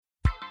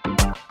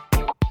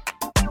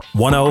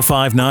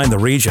1059 The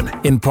Region,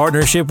 in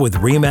partnership with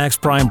RE/MAX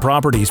Prime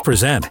Properties,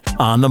 present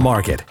On the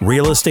Market,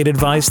 real estate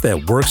advice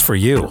that works for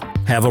you.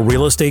 Have a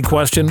real estate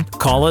question?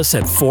 Call us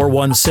at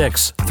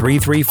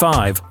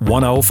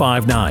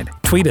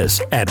 416-335-1059. Tweet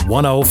us at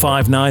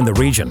 1059 The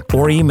Region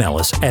or email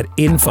us at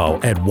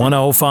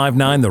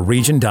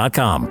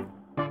info@1059theregion.com.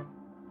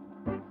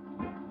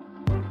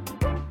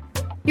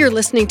 You're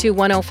listening to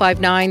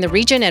 1059 The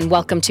Region, and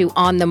welcome to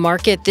On the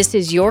Market. This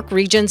is York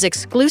Region's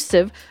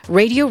exclusive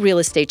radio real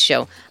estate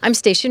show. I'm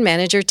station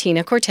manager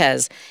Tina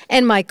Cortez,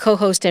 and my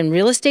co-host and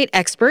real estate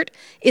expert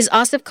is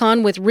Asif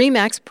Khan with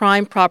RE/MAX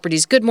Prime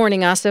Properties. Good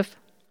morning, Asif.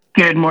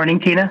 Good morning,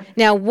 Tina.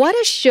 Now, what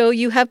a show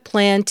you have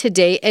planned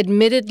today.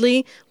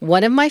 Admittedly,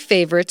 one of my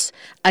favorites,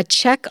 a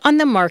check on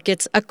the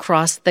markets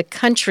across the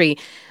country.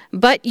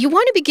 But you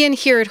want to begin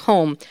here at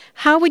home.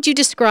 How would you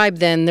describe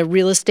then the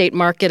real estate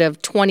market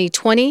of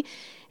 2020,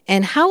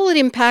 and how will it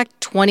impact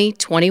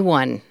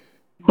 2021?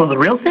 Well, the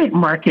real estate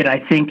market, I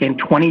think, in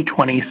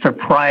 2020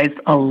 surprised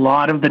a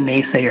lot of the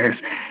naysayers.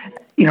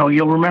 You know,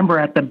 you'll remember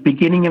at the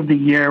beginning of the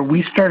year,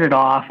 we started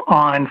off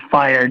on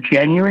fire.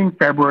 January and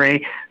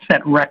February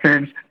set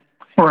records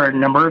for a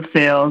number of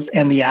sales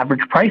and the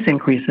average price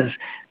increases.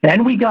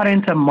 Then we got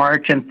into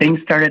March and things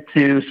started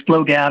to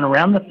slow down.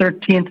 Around the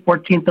 13th,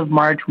 14th of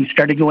March, we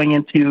started going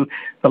into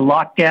the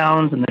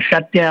lockdowns and the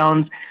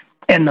shutdowns,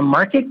 and the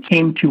market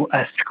came to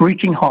a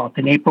screeching halt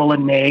in April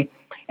and May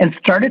and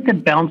started to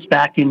bounce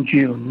back in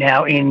June.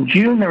 Now, in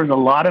June, there was a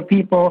lot of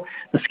people,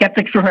 the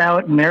skeptics were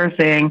out, and they were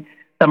saying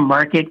the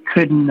market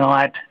could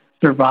not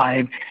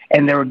survive,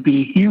 and there would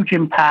be huge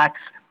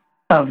impacts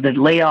of the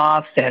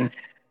layoffs and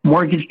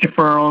mortgage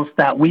deferrals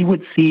that we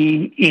would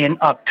see in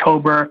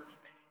October.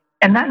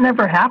 And that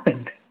never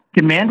happened.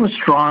 Demand was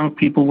strong.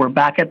 People were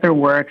back at their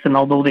works. And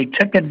although they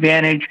took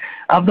advantage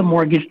of the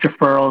mortgage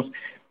deferrals,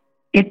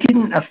 it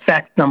didn't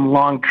affect them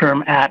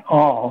long-term at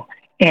all.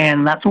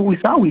 And that's what we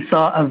saw. We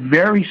saw a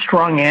very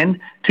strong end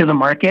to the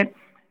market.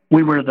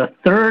 We were the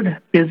third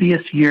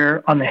busiest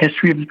year on the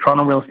history of the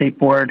Toronto Real Estate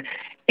Board.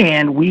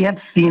 And we have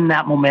seen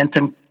that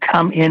momentum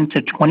come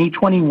into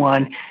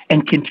 2021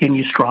 and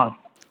continue strong.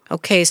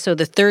 Okay, so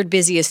the third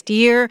busiest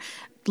year,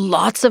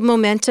 lots of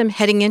momentum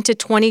heading into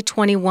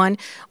 2021.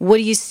 What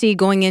do you see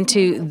going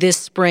into this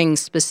spring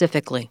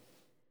specifically?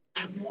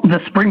 The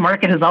spring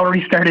market has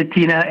already started,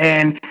 Tina,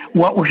 and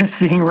what we're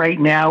seeing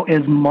right now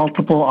is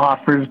multiple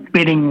offers,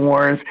 bidding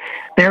wars.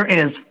 There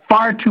is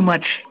far too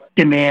much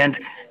demand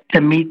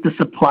to meet the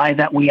supply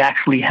that we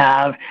actually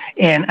have,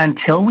 and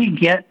until we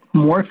get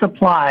more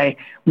supply,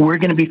 we're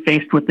going to be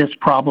faced with this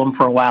problem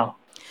for a while.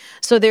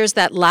 So there's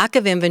that lack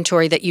of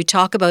inventory that you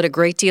talk about a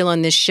great deal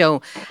on this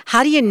show.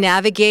 How do you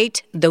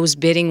navigate those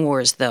bidding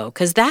wars, though?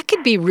 Because that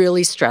could be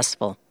really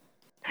stressful.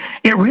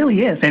 It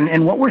really is.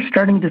 And what we're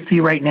starting to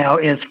see right now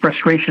is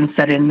frustration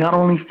set in, not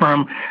only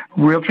from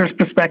realtors'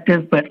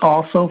 perspective, but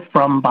also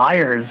from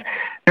buyers.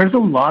 There's a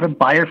lot of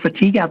buyer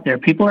fatigue out there.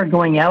 People are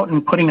going out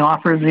and putting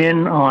offers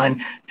in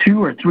on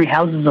 2 or 3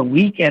 houses a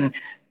week, and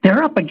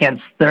they're up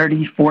against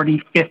 30,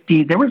 40,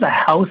 50. There was a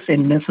house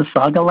in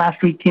Mississauga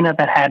last week, Tina,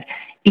 that had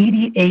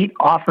 88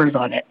 offers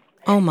on it.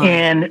 Oh my.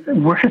 And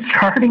we're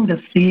starting to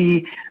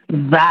see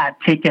that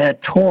take a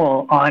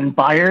toll on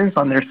buyers,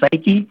 on their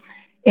psyche.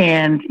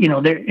 And, you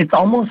know, it's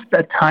almost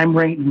a time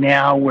right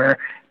now where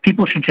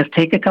people should just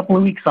take a couple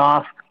of weeks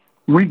off,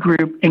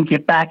 regroup, and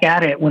get back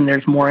at it when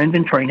there's more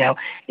inventory. Now,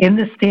 in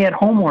the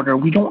stay-at-home order,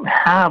 we don't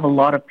have a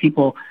lot of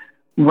people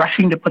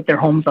rushing to put their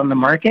homes on the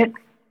market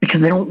because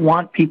they don't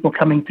want people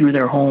coming through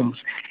their homes.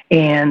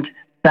 And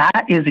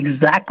that is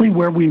exactly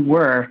where we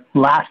were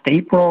last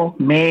April,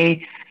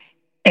 May,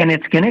 and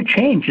it's going to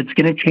change. It's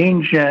going to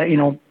change,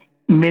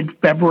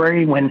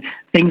 mid-February when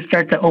things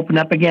start to open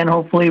up again.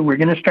 Hopefully, we're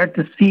going to start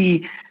to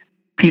see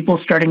people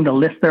starting to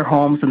list their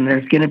homes, and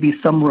there's going to be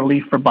some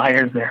relief for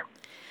buyers there.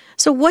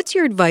 So what's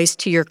your advice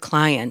to your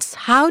clients?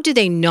 How do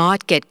they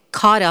not get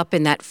caught up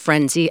in that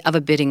frenzy of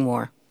a bidding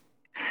war?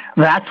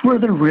 That's where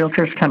the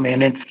realtors come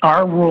in. It's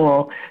our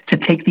role to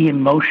take the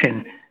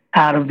emotion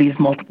out of these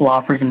multiple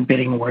offers and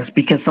bidding wars,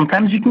 because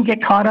sometimes you can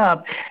get caught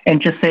up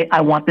and just say, I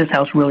want this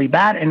house really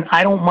bad, and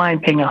I don't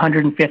mind paying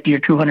 $150,000 or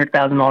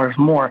 $200,000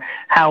 more.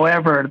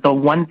 However, the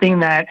one thing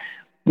that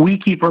we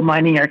keep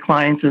reminding our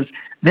clients is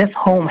this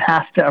home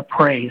has to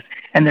appraise,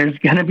 and there's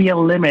going to be a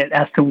limit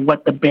as to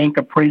what the bank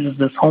appraises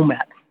this home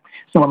at.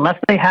 So unless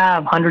they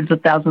have hundreds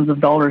of thousands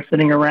of dollars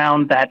sitting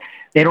around that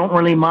they don't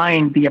really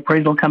mind the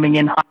appraisal coming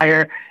in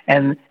higher,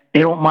 and they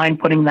don't mind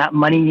putting that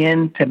money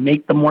in to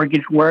make the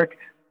mortgage work,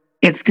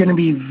 it's going to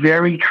be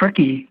very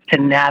tricky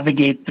to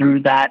navigate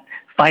through that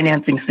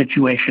financing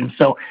situation.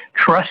 So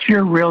trust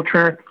your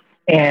realtor.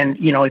 And,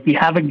 you know, if you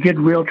have a good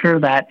realtor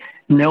that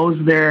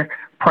knows their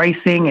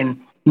pricing and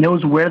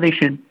knows where they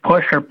should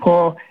push or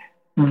pull,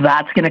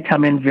 that's going to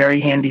come in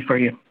very handy for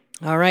you.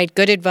 All right,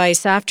 good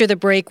advice. After the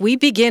break, we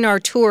begin our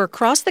tour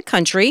across the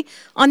country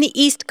on the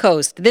East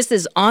Coast. This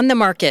is On the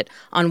Market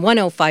on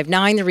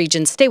 1059 The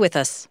Region. Stay with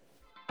us.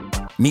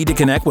 Need to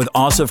connect with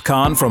Asif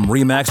Khan from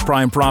RE/MAX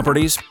Prime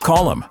Properties?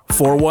 Call him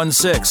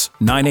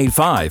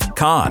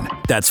 416-985-KHAN.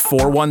 That's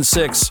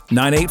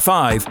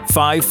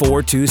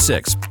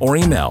 416-985-5426. Or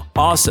email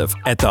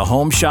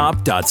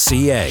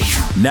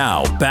asif@thehomeshop.ca.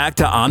 Now, back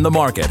to On the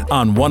Market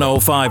on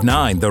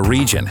 105.9 The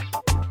Region.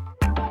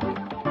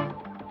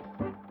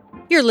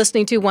 You're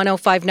listening to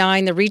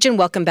 105.9 The Region.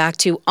 Welcome back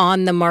to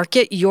On the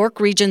Market,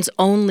 York Region's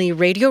only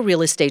radio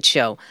real estate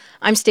show.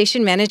 I'm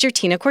station manager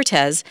Tina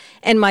Cortez,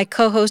 and my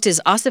co-host is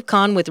Asif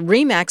Khan with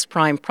RE/MAX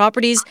Prime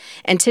Properties.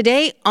 And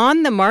today,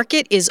 On the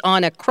Market is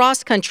on a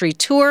cross-country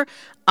tour.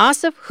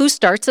 Asif, who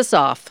starts us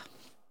off?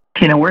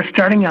 Tina, we're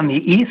starting on the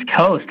East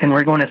Coast, and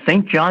we're going to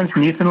St. John's,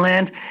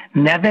 Newfoundland.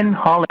 Nevin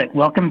Hollick,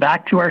 welcome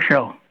back to our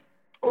show.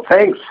 Well,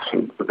 thanks.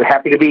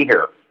 Happy to be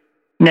here.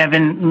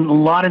 Nevin, a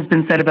lot has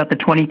been said about the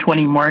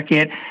 2020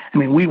 market. I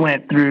mean, we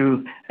went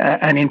through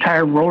an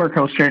entire roller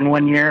coaster in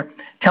 1 year.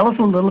 Tell us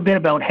a little bit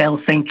about how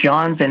St.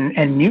 John's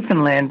and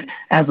Newfoundland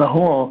as a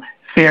whole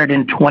fared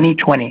in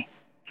 2020.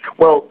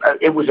 Well,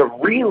 it was a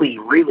really,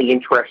 really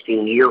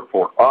interesting year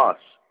for us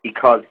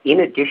because in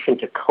addition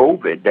to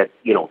COVID that,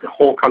 the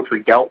whole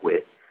country dealt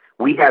with,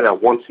 we had a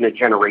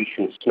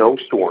once-in-a-generation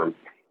snowstorm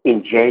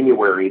in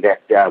January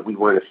that we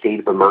were in a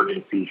state of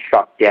emergency,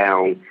 shut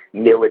down,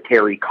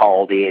 military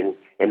called in,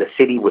 and the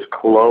city was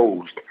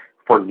closed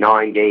for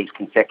 9 days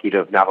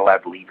consecutive, not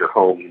allowed to leave your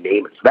home, you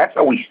name it. So that's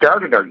how we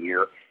started our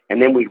year,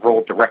 and then we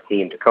rolled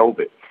directly into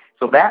COVID.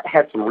 So that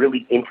had some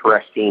really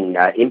interesting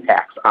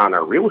impacts on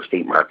our real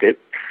estate market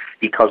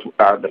because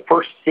the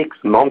first 6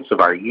 months of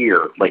our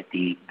year, like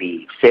the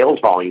sales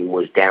volume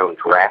was down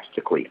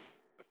drastically.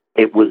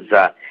 It was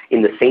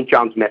in the St.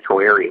 John's metro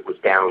area, it was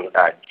down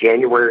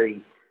January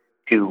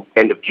to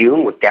end of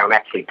June was down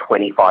actually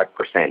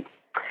 25%.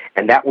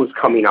 And that was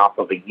coming off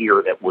of a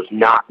year that was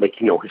not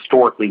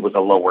historically was a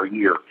lower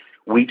year.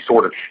 We've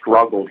sort of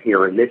struggled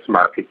here in this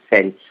market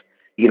since,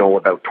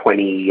 about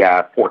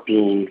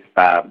 2014.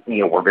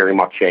 We're very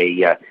much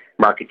a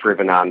market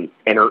driven on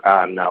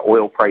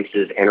oil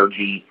prices,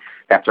 energy.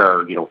 That's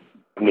our,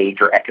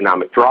 major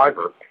economic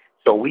driver.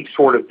 So we've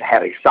sort of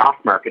had a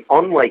soft market.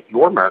 Unlike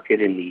your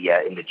market in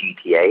the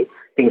GTA,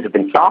 things have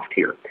been soft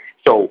here.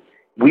 So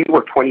we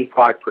were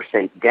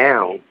 25%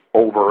 down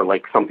over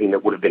something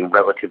that would have been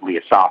relatively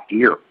a soft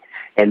year.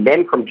 And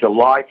then from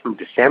July through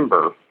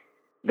December,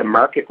 the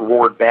market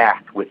roared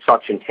back with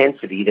such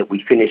intensity that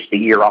we finished the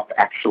year up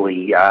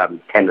actually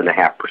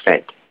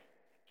 10.5%.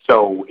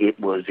 So it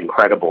was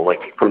incredible.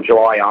 From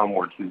July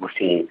onwards, we were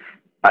seeing,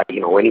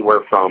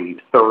 anywhere from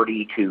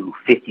 30 to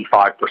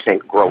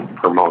 55% growth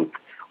per month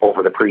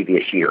over the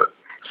previous year.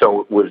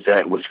 So it was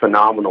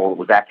phenomenal. It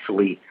was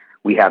actually,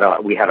 we had a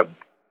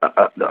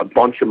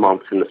bunch of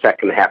months in the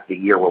second half of the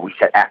year where we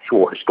set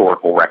actual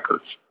historical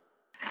records.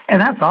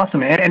 And that's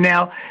awesome. And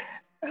now,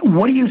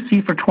 what do you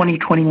see for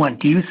 2021?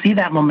 Do you see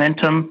that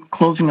momentum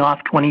closing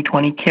off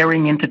 2020,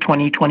 carrying into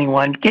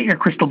 2021? Get your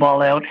crystal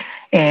ball out,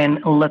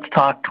 and let's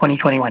talk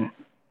 2021.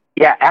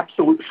 Yeah,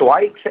 absolutely. So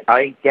I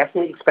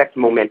definitely expect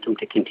momentum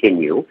to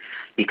continue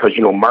because,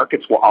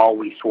 markets will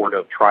always sort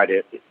of try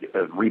to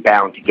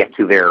rebound to get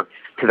to their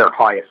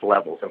highest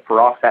levels. And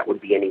for us, that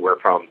would be anywhere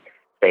from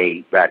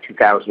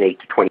 2008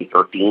 to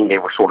 2013, they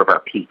were sort of our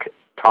peak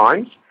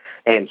times.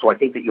 And so I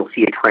think that you'll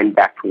see a trend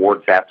back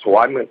towards that. So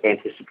I'm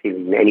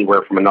anticipating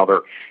anywhere from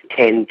another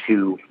 10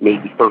 to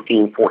maybe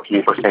 13,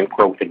 14%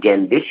 growth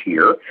again this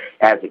year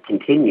as it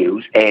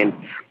continues. And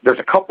there's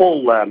a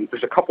couple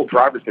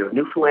drivers there. The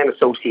Newfoundland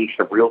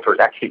Association of Realtors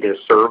actually did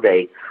a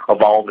survey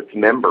of all of its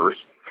members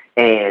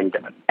and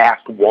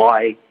asked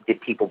why did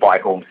people buy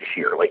homes this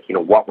year?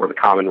 What were the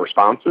common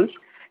responses?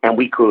 And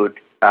we could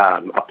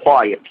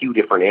apply a few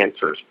different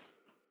answers.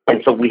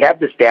 And so we have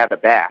this data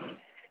back,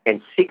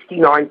 and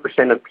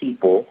 69% of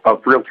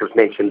realtors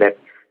mentioned that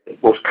the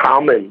most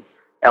common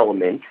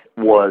element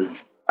was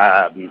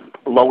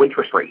low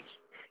interest rates.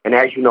 And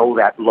as you know,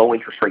 that low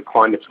interest rate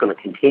climate is going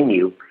to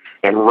continue,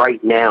 and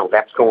right now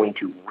that's going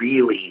to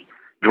really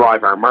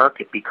drive our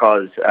market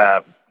because,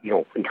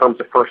 in terms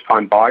of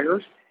first-time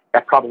buyers,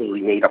 that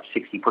probably made up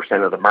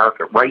 60% of the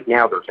market. Right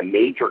now there's a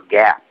major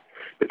gap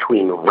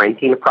between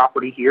renting a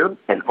property here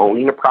and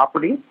owning a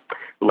property.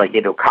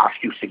 It'll cost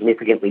you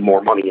significantly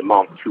more money a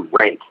month to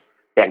rent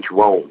than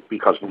to own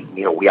because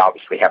we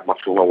obviously have much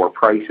lower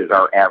prices.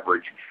 Our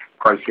average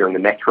price here in the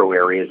metro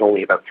area is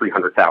only about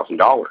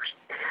 $300,000.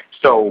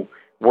 So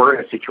we're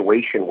in a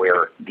situation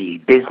where the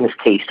business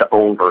case to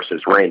own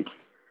versus rent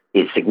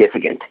is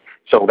significant.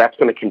 So that's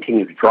going to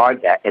continue to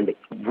drive that. And the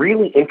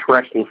really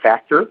interesting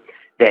factor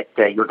that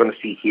you're going to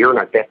see here, and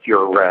I bet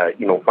your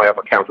my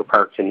other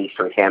counterparts in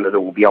Eastern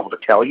Canada will be able to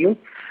tell you,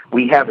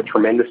 we have a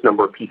tremendous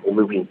number of people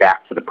moving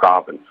back to the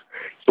province.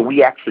 So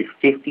we actually,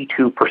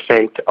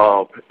 52%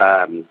 of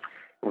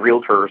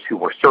realtors who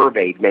were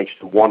surveyed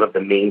mentioned one of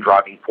the main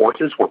driving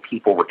forces were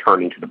people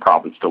returning to the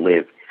province to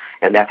live.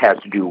 And that has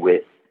to do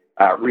with,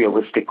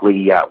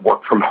 realistically,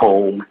 work from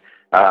home,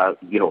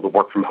 the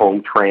work from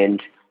home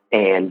trend,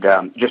 and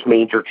just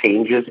major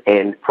changes.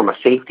 And from a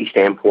safety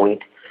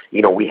standpoint,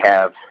 we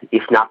have,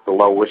 if not the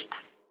lowest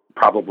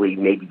probably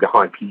maybe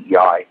behind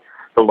PEI,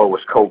 the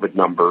lowest COVID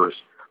numbers,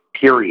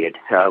 period.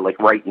 Like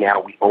right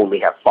now, we only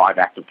have 5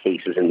 active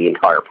cases in the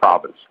entire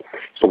province.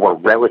 So we're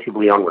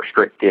relatively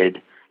unrestricted,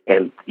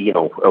 and,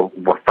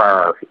 we're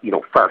far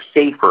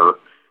safer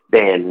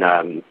than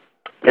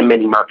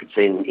many markets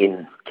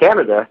in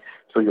Canada.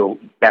 So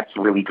that's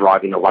really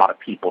driving a lot of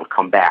people to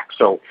come back.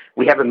 So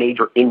we have a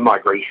major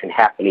in-migration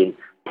happening,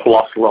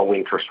 plus low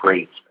interest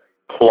rates,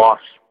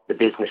 plus the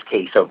business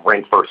case of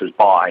rent versus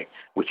buy,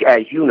 which,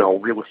 as you know,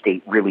 real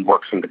estate really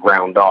works from the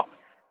ground up.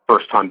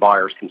 First-time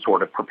buyers can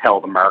sort of propel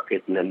the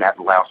market, and then that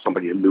allows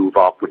somebody to move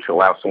up, which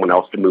allows someone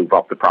else to move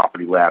up the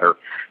property ladder.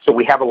 So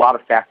we have a lot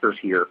of factors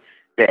here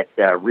that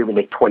really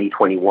make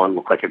 2021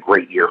 look like a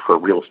great year for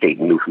real estate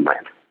in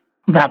Newfoundland.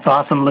 That's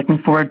awesome. Looking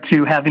forward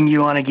to having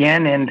you on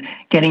again and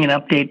getting an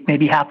update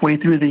maybe halfway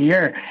through the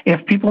year.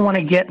 If people want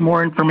to get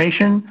more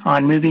information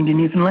on moving to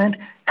Newfoundland,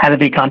 how do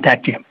they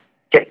contact you?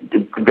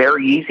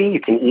 Very easy. You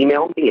can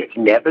email me. It's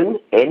Nevin,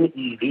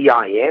 Nevin.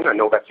 I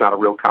know that's not a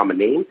real common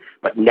name,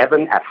 but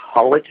Nevin at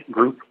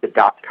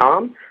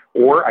hollittgroup.com,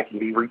 or I can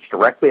be reached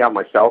directly on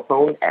my cell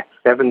phone at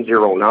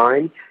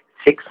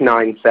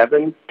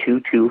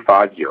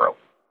 709-697-2250.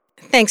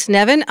 Thanks,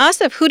 Nevin.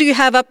 Asif, who do you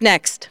have up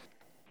next?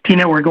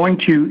 Tina, we're going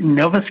to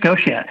Nova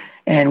Scotia,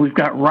 and we've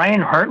got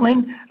Ryan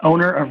Hartling,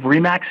 owner of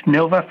Remax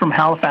Nova from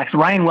Halifax.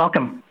 Ryan,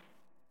 welcome.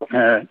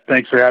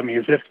 Thanks for having me.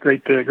 It's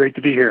great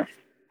to be here.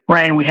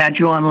 Ryan, we had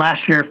you on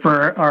last year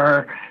for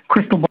our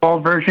crystal ball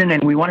version,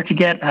 and we wanted to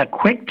get a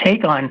quick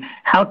take on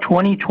how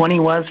 2020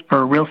 was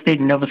for real estate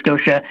in Nova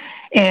Scotia,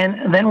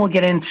 and then we'll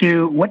get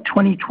into what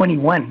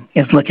 2021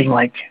 is looking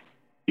like.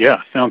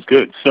 Yeah, sounds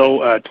good.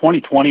 So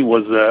 2020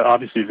 was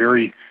obviously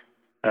very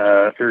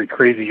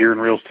crazy year in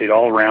real estate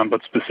all around,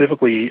 but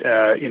specifically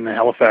in the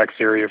Halifax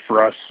area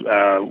for us,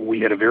 we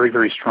had a very,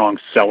 very strong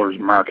seller's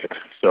market.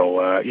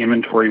 So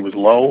inventory was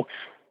low.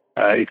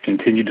 It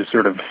continued to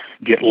sort of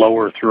get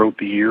lower throughout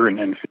the year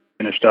and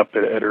finished up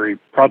at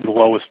probably the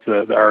lowest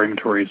our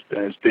inventory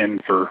has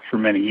been for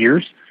many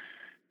years.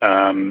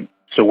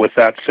 So with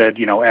that said,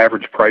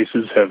 average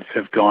prices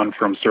have gone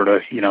from sort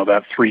of,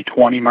 that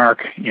 320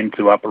 mark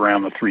into up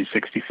around the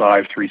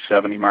 365,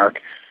 370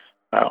 mark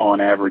on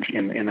average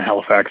in the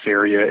Halifax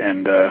area.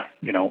 And,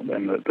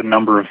 and the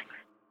number of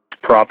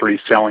properties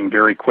selling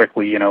very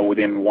quickly,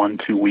 within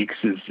 1-2 weeks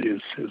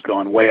has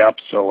gone way up.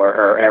 So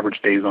our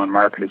average days on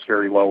market is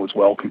very low as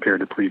well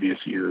compared to previous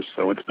years.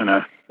 So it's been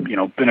a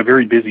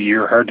very busy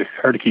year, hard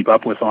to keep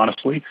up with,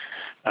 honestly.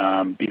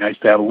 Be nice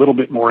to have a little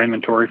bit more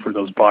inventory for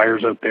those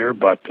buyers out there,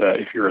 but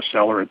if you're a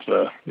seller, it's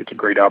a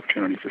great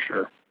opportunity for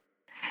sure.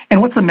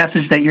 And what's the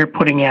message that you're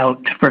putting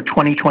out for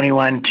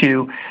 2021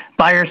 to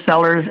buyers,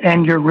 sellers,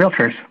 and your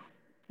realtors?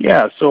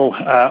 Yeah, so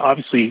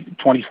obviously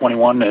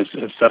 2021 has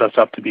set us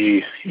up to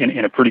be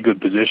in a pretty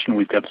good position.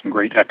 We've got some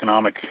great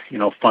economic,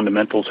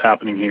 fundamentals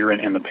happening here,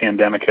 and the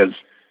pandemic has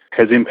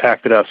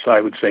impacted us,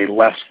 I would say,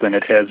 less than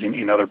it has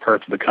in other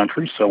parts of the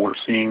country. So we're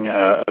seeing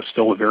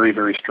still a very,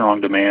 very strong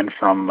demand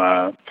from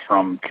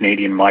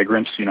Canadian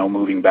migrants,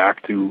 moving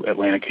back to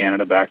Atlantic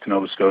Canada, back to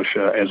Nova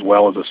Scotia, as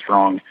well as a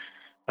strong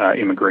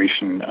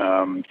immigration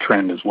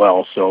trend as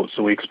well. So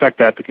we expect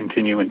that to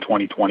continue in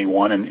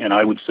 2021, and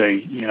I would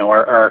say,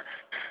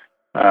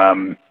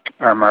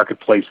 our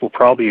marketplace will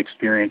probably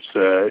experience,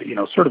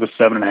 sort of a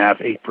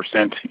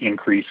 7.5-8%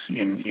 increase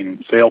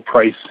in sale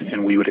price,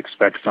 and we would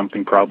expect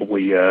something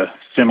probably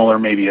similar,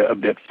 maybe a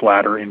bit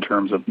flatter in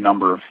terms of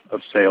number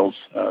of sales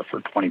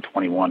for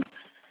 2021.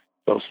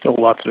 So still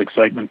lots of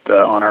excitement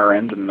on our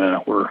end, and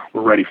we're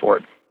ready for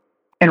it.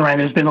 And Ryan,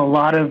 there's been a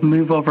lot of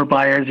move-over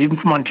buyers, even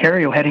from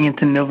Ontario, heading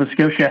into Nova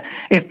Scotia.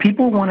 If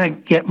people want to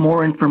get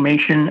more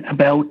information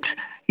about,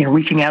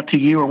 reaching out to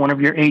you or one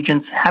of your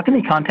agents, how can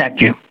they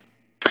contact you?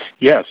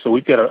 Yeah, so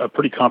we've got a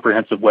pretty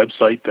comprehensive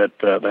website that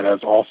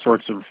has all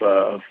sorts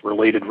of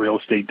related real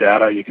estate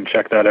data. You can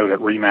check that out at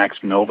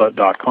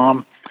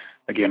remaxnova.com.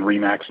 Again,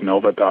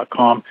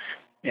 remaxnova.com.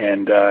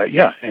 And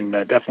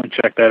definitely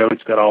check that out.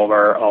 It's got all of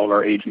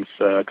our agents'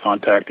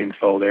 contact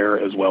info there,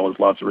 as well as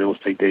lots of real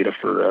estate data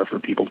for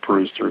people to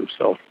peruse through.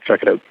 So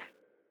check it out.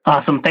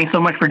 Awesome. Thanks so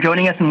much for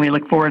joining us, and we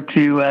look forward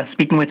to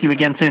speaking with you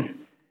again soon.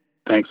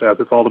 Thanks,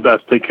 Asif. All the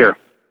best. Take care.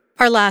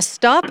 Our last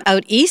stop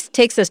out east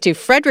takes us to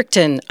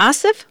Fredericton.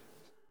 Asif?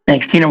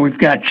 Thanks, Tina. We've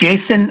got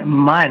Jason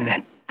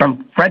Munn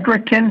from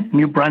Fredericton,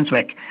 New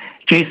Brunswick.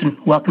 Jason,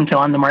 welcome to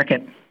On the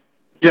Market.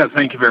 Yeah,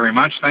 thank you very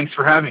much. Thanks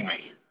for having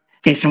me.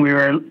 Jason, we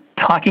were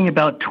talking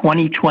about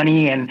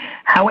 2020 and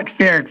how it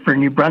fared for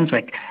New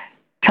Brunswick.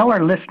 Tell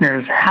our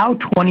listeners how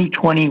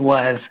 2020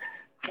 was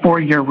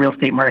for your real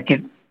estate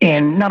market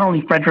in not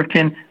only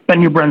Fredericton, but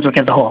New Brunswick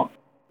as a whole.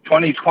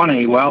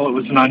 2020, well, it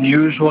was an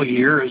unusual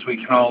year, as we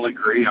can all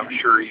agree. I'm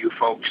sure you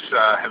folks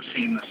have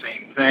seen the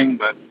same thing,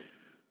 but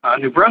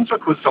New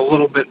Brunswick was a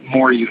little bit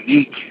more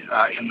unique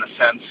in the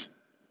sense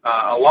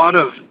a lot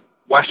of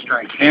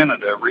Western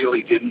Canada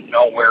really didn't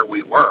know where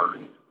we were.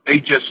 They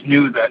just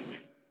knew that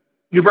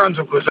New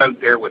Brunswick was out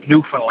there with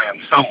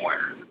Newfoundland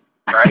somewhere,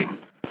 right?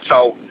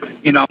 So,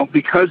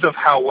 because of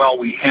how well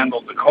we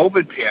handled the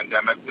COVID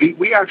pandemic,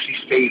 we actually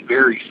stayed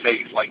very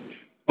safe. Like,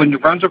 when New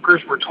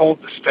Brunswickers were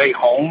told to stay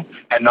home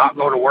and not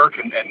go to work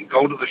and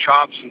go to the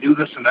shops and do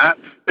this and that,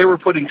 they were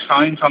putting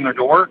signs on their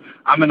door,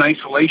 "I'm in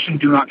isolation,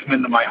 do not come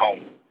into my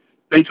home."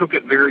 They took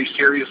it very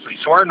seriously.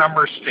 So our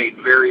numbers stayed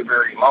very,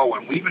 very low,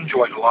 and we've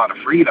enjoyed a lot of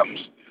freedoms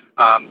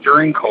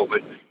during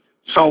COVID.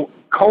 So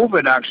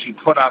COVID actually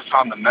put us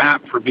on the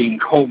map for being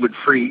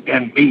COVID-free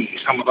NB,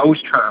 some of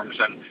those terms,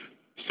 and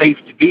safe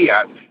to be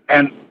at.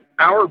 And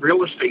our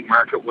real estate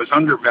market was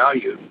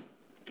undervalued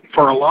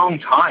for a long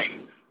time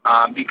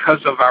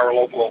because of our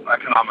local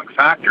economic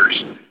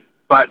factors.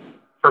 But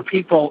for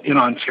people in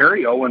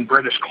Ontario and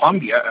British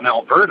Columbia and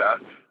Alberta,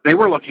 they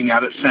were looking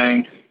at it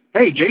saying,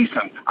 "Hey,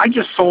 Jason, I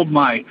just sold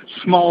my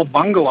small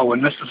bungalow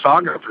in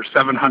Mississauga for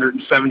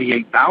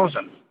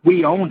 $778,000.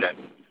 We owned it.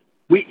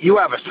 You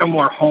have a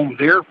similar home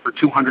there for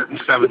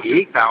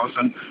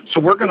 $278,000,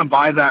 so we're going to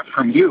buy that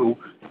from you,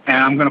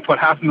 and I'm going to put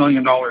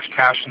 $500,000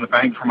 cash in the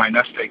bank for my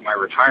nest egg, my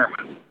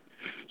retirement."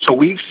 So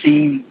we've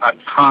seen a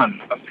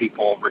ton of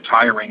people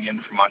retiring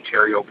in from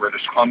Ontario,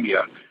 British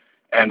Columbia,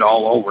 and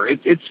all over.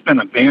 It's been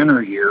a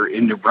banner year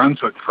in New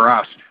Brunswick for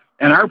us,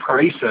 and our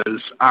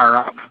prices are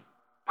up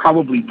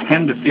probably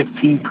 10 to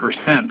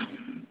 15%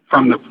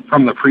 from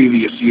the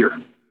previous year.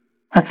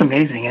 That's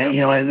amazing.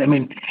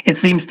 It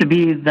seems to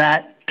be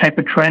that type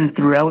of trend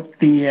throughout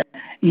the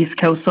East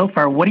Coast so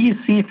far. What do you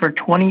see for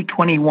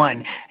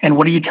 2021, and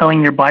what are you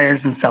telling your buyers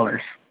and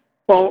sellers?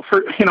 Well,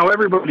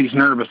 everybody's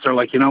nervous. They're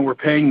like, we're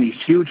paying these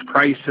huge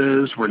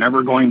prices. We're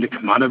never going to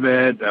come out of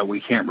it.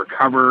 We can't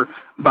recover.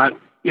 But,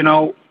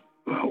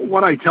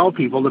 what I tell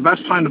people, the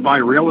best time to buy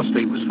real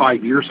estate was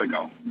 5 years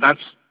ago.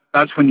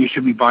 That's when you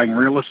should be buying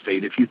real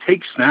estate. If you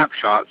take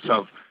snapshots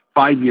of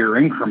 5-year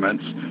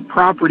increments,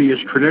 property is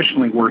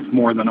traditionally worth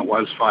more than it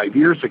was 5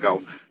 years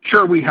ago.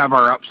 Sure, we have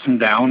our ups and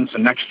downs,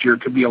 and next year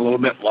could be a little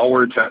bit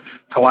lower to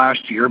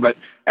last year. But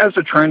as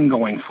a trend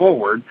going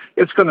forward,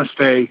 it's going to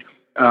stay.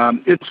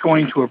 It's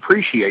going to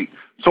appreciate.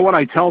 So what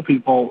I tell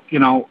people,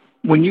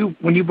 when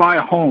you buy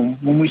a home,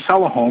 when we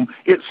sell a home,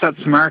 it sets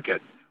the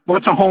market.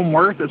 What's a home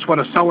worth? It's what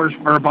a seller's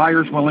or a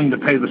buyer's willing to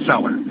pay the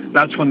seller.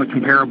 That's when the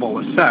comparable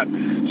is set.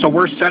 So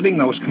we're setting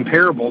those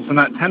comparables, and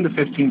that 10 to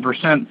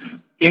 15%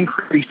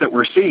 increase that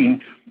we're seeing,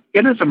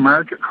 it is a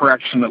market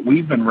correction that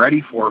we've been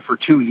ready for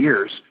 2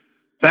 years.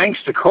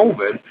 Thanks to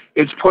COVID,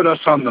 it's put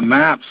us on the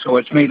map, so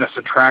it's made us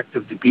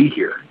attractive to be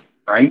here,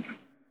 right?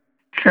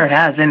 Sure it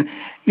has. And,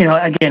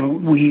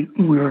 again, we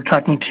were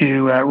talking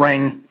to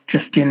Ryan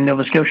just in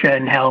Nova Scotia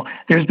and how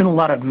there's been a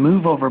lot of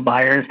move-over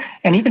buyers,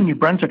 and even New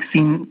Brunswick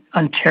seen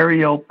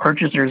Ontario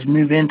purchasers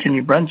move into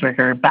New Brunswick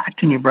or back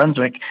to New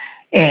Brunswick.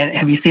 And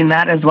have you seen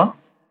that as well?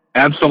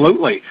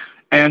 Absolutely.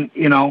 And,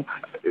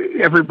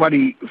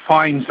 everybody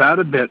finds that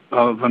a bit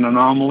of an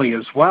anomaly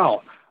as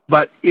well.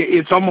 But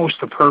it's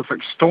almost a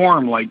perfect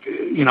storm. Like,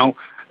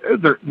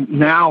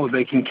 now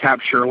they can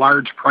capture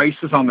large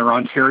prices on their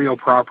Ontario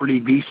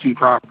property, BC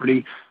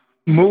property,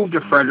 move to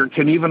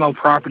Fredericton, even though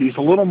property is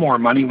a little more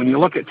money. When you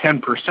look at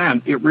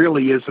 10%, it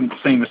really isn't the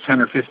same as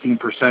 10 or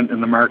 15% in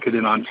the market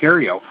in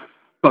Ontario.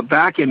 But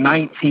back in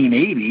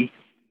 1980,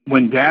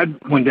 when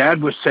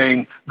Dad was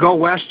saying, "Go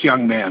west,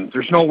 young man.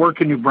 There's no work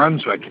in New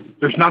Brunswick.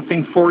 There's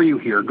nothing for you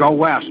here. Go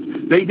west."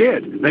 They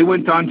did. They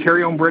went to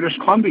Ontario and British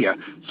Columbia.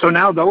 So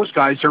now those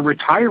guys are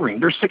retiring.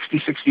 They're 60,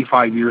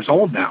 65 years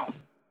old now.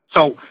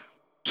 So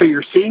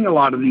you're seeing a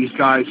lot of these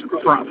guys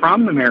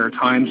from the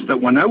Maritimes that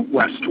went out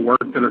west to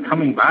work that are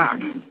coming back.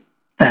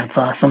 That's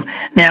awesome.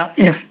 Now,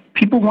 if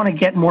people want to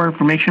get more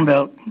information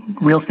about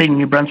real estate in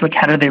New Brunswick,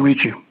 how do they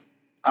reach you?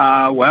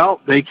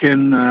 Well, they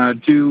can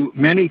do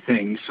many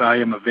things. I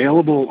am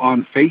available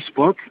on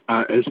Facebook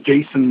as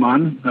Jason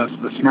Munn, that's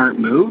the Smart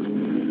Move.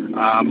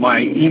 My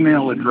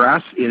email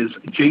address is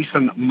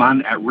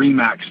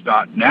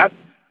jasonmunn@remax.net.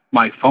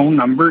 My phone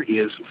number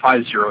is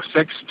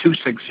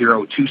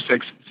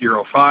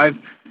 506-260-2605.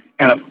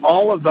 And if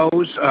all of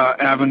those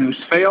avenues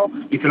fail,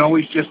 you can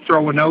always just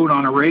throw a note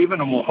on a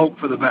raven and we'll hope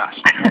for the best.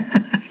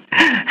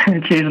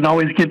 Jason,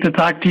 always good to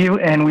talk to you,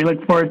 and we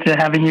look forward to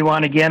having you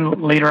on again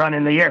later on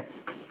in the year.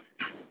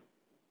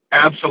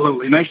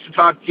 Absolutely. Nice to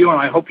talk to you,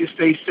 and I hope you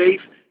stay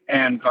safe,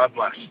 and God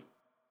bless.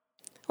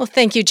 Well,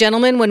 thank you,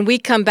 gentlemen. When we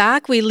come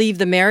back, we leave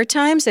the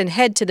Maritimes and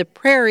head to the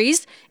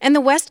Prairies and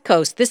the West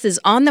Coast. This is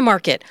On the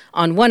Market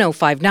on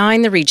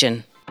 105.9 The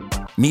Region.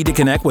 Need to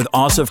connect with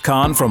Asif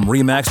Khan from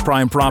Remax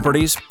Prime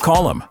Properties?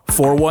 Call him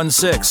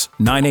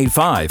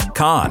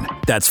 416-985-KHAN.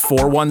 That's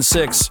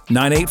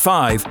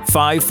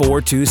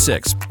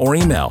 416-985-5426. Or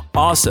email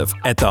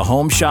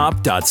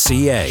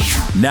asif@thehomeshop.ca.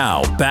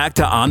 Now, back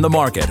to On the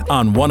Market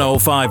on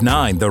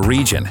 105.9 The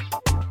Region.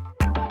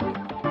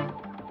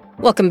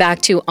 Welcome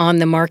back to On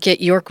the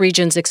Market, York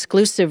Region's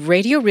exclusive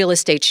radio real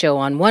estate show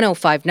on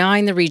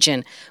 105.9 The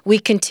Region. We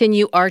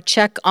continue our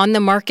check on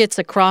the markets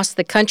across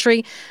the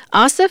country.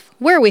 Asif,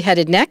 where are we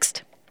headed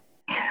next?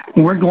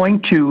 We're going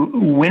to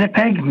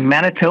Winnipeg,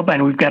 Manitoba,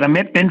 and we've got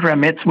Amit Bindra.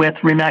 Amit's with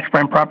Remax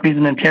Prime Properties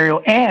in Ontario,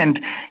 and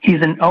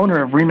he's an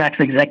owner of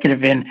Remax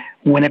Executive in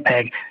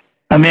Winnipeg.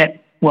 Amit,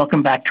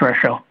 welcome back to our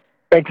show.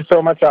 Thank you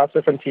so much,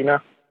 Asif and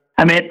Tina.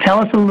 Amit, tell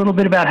us a little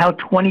bit about how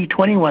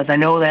 2020 was. I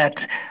know that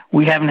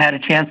we haven't had a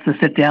chance to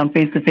sit down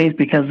face-to-face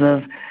because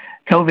of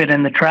COVID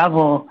and the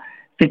travel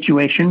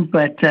situation,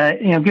 but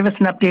give us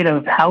an update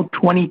of how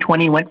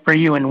 2020 went for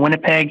you in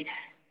Winnipeg.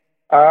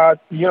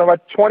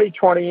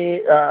 2020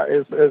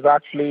 is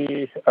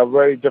actually a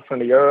very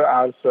different year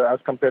as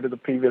compared to the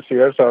previous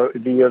years or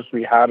the years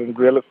we had in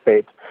real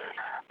estate.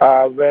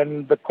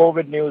 When the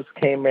COVID news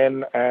came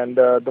in and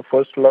the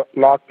first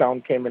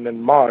lockdown came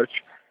in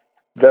March,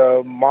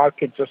 the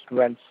market just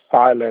went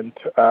silent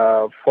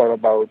for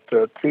about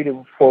 3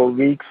 to 4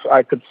 weeks,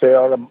 I could say,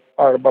 or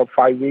about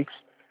 5 weeks.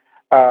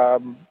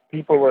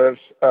 People were,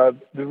 the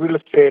real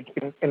estate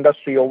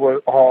industry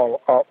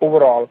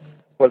overall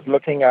was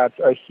looking at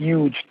a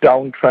huge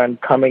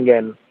downtrend coming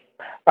in.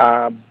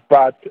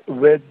 But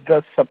with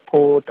the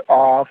support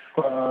of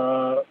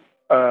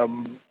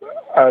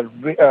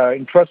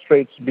interest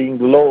rates being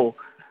low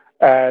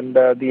and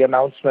the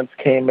announcements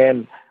came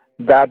in,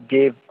 that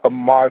gave a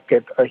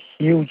market a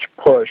huge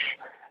push,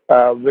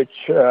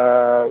 which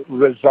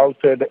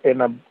resulted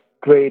in a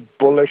great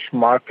bullish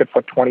market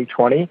for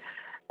 2020.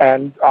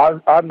 And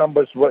our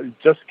numbers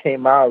just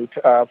came out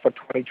for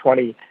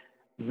 2020.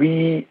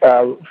 We,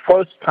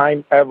 first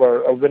time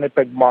ever, a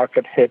Winnipeg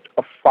market hit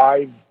a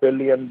 $5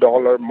 billion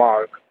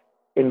mark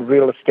in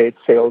real estate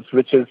sales,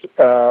 which is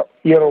a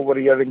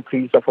year-over-year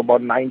increase of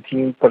about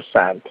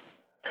 19%.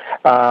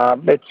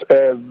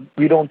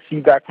 We don't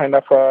see that kind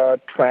of a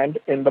trend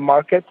in the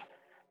market.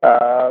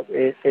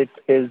 It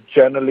is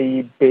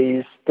generally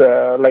based,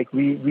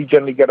 we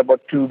generally get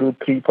about 2 to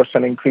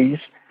 3% increase,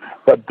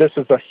 but this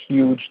is a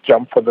huge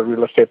jump for the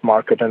real estate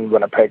market in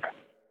Winnipeg.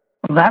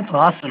 Well, that's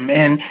awesome.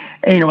 And,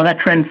 that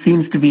trend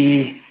seems to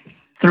be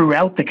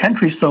throughout the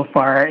country so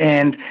far,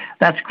 and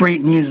that's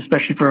great news,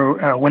 especially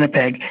for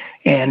Winnipeg.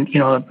 And,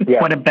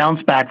 quite a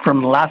bounce back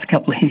from the last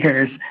couple of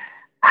years.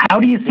 How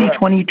do you see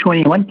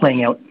 2021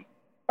 playing out?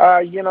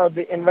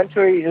 The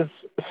inventory is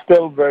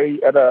still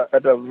at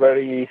a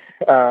very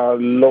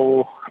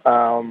low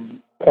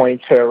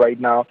point here right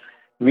now.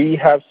 We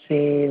have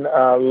seen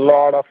a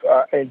lot of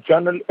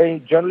generally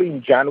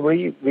in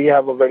January we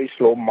have a very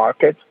slow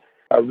market.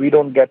 We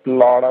don't get a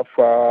lot of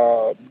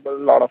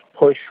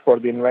push for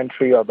the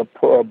inventory, or the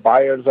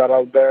buyers are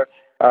out there.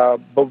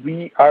 But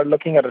we are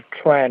looking at a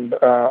trend.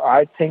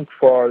 I think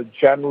for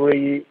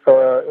January,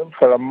 for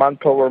a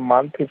month over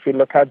month, if you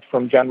look at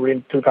from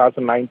January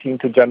 2019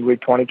 to January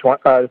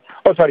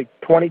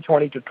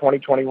 2020 to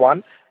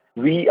 2021,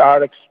 we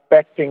are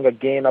expecting a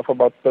gain of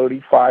about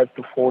 35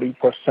 to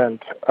 40%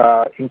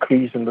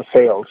 increase in the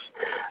sales.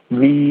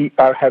 We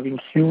are having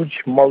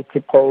huge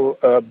multiple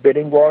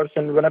bidding wars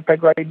in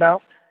Winnipeg right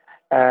now,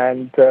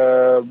 and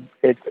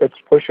it's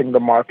pushing the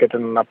market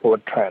in an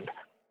upward trend.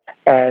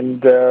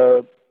 And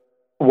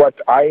what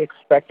I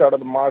expect out of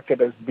the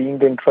market is being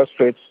the interest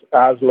rates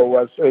as low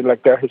as,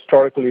 they're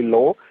historically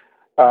low,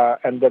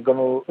 and they're going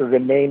to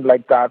remain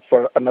like that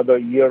for another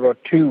year or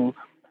two.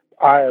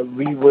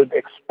 We would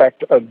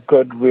expect a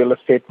good real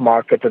estate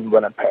market in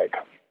Winnipeg.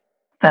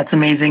 That's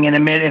amazing. And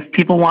Amit, if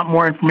people want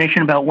more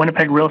information about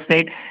Winnipeg real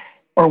estate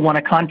or want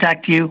to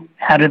contact you,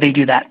 how do they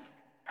do that?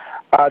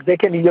 They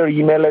can either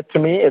email it to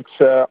me. It's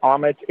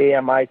Amit,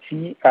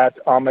 AMIT,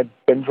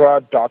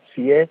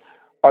 @amitbindra.ca,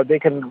 or they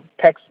can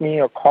text me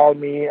or call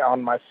me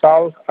on my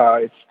cell.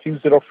 It's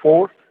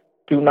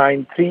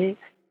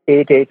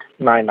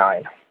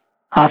 204-293-8899.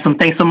 Awesome.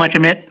 Thanks so much,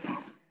 Amit.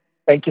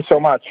 Thank you so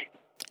much.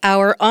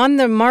 Our On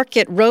the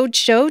Market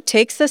Roadshow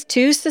takes us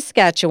to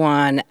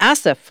Saskatchewan.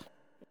 Asif.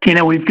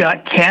 Tina, we've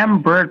got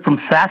Cam Bird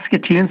from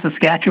Saskatoon,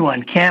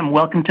 Saskatchewan. Cam,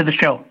 welcome to the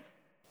show.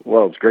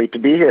 Well, it's great to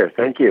be here.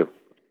 Thank you.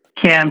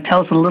 Cam,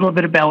 tell us a little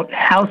bit about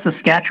how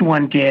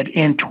Saskatchewan did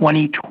in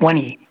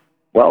 2020.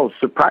 Well,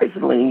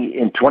 surprisingly,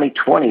 in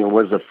 2020, it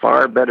was a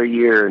far better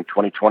year in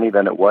 2020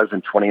 than it was in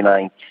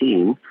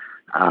 2019.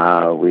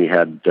 We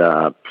had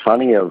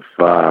plenty of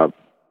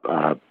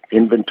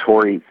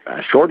inventory,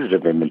 shortage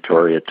of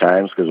inventory at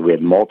times because we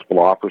had multiple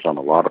offers on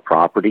a lot of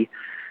property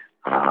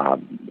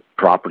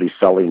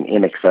selling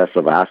in excess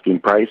of asking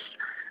price.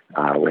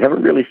 We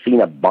haven't really seen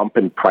a bump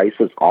in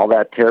prices all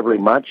that terribly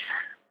much,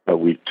 but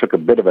we took a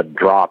bit of a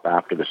drop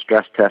after the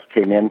stress test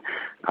came in.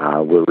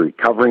 We're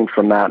recovering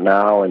from that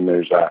now, and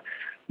there's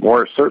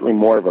certainly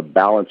more of a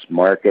balanced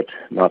market,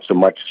 not so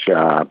much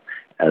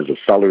as a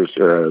seller's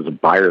or as a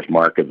buyer's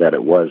market that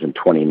it was in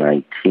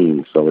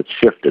 2019. So it's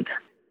shifted.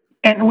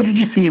 And what did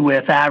you see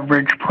with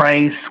average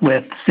price,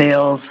 with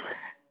sales?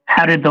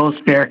 How did those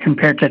fare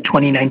compared to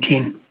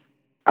 2019?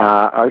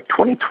 Our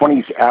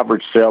 2020's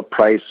average sale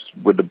price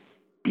would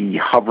be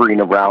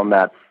hovering around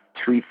that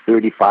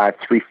 $335,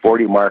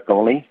 $340 mark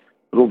only.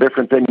 A little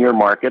different than your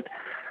market.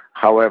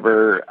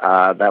 However,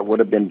 that would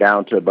have been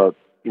down to about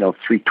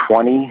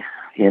 $320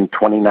 in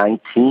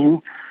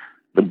 2019.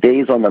 The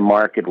days on the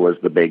market was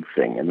the big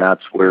thing, and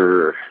that's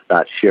where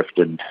that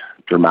shifted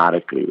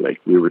dramatically. Like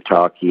we were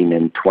talking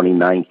in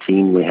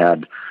 2019, we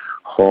had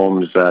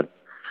homes at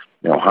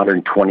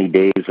 120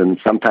 days, and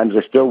sometimes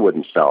they still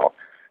wouldn't sell.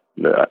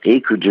 The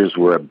acreages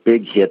were a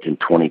big hit in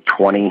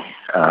 2020,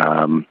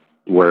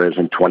 whereas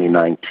in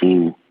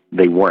 2019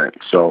 they weren't.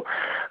 So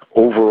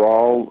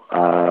overall,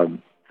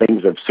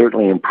 things have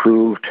certainly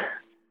improved.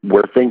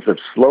 Where things have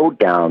slowed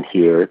down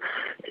here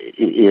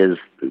is,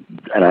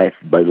 and I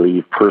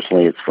believe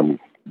personally it's from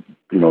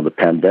the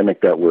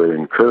pandemic that we're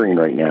incurring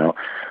right now,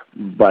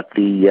 but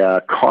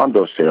the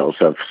condo sales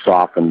have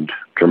softened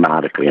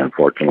dramatically,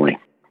 unfortunately.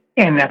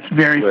 And that's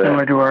very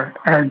similar to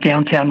our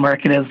downtown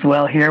market as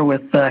well here,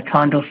 with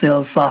condo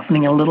sales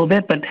softening a little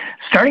bit, but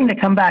starting to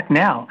come back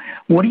now.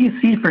 What do you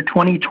see for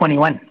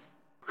 2021?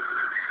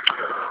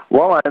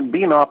 Well, I'm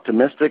being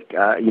optimistic.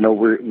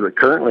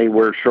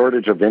 We're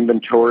shortage of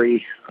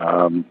inventory.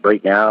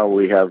 Right now,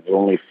 we have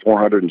only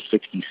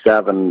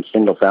 467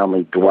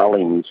 single-family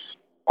dwellings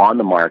on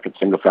the market,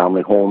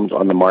 single-family homes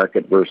on the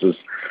market, versus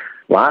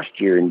last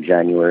year in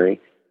January,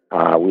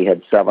 we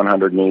had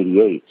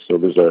 788. So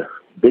there's a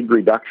big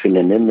reduction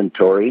in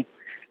inventory.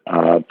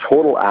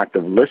 Total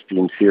active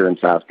listings here in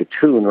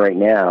Saskatoon right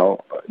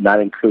now, that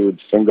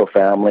includes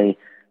single-family,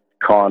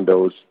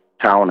 condos,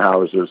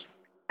 townhouses,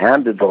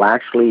 and it will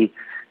actually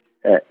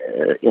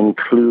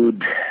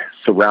include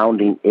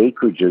surrounding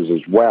acreages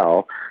as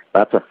well.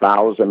 That's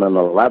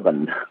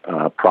 1,011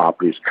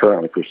 properties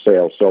currently for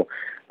sale. So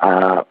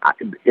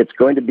it's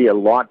going to be a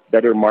lot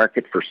better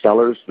market for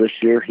sellers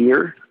this year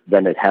here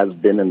than it has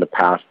been in the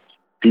past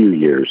few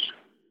years,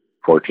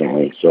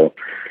 fortunately. So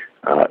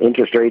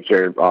interest rates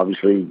are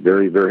obviously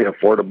very, very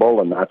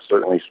affordable, and that's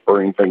certainly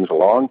spurring things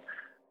along.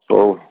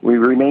 So we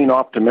remain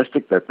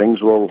optimistic that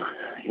things will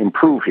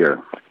improve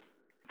here.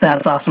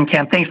 That's awesome,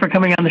 Cam. Thanks for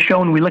coming on the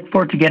show, and we look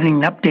forward to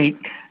getting an update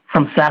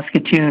from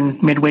Saskatoon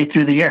midway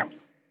through the year.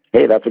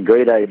 Hey, that's a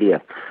great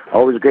idea.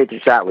 Always great to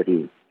chat with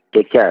you.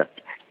 Take care.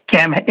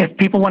 Cam, if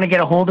people want to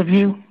get a hold of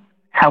you,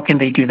 how can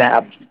they do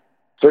that?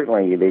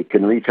 Certainly. They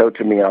can reach out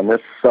to me on this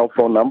cell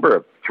phone number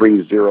of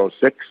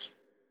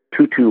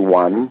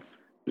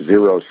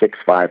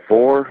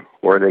 306-221-0654,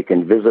 or they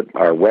can visit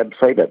our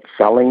website at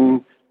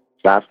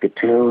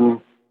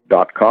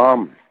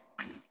sellingsaskatoon.com,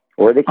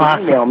 or they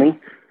can email me.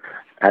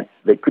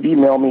 They could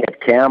email me at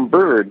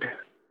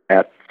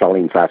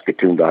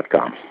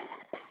cambird@sellingsaskatoon.com.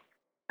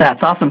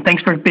 That's awesome.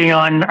 Thanks for being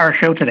on our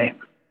show today.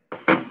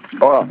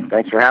 Oh,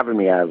 thanks for having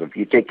me, Asif.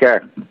 You take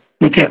care.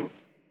 You too.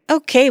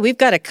 Okay, we've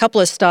got a couple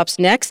of stops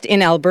next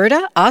in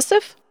Alberta.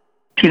 Asif?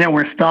 Tina,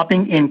 we're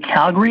stopping in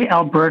Calgary,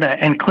 Alberta,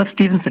 and Cliff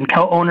Stevenson,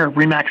 co-owner of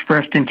RE/MAX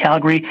First in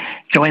Calgary,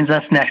 joins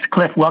us next.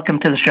 Cliff, welcome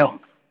to the show.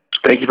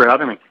 Thank you for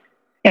having me.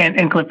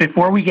 And Cliff,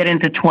 before we get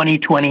into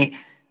 2020,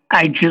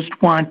 I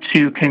just want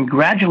to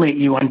congratulate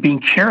you on being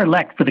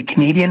chair-elect for the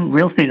Canadian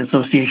Real Estate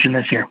Association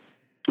this year.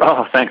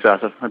 Oh, thanks,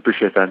 Asif. I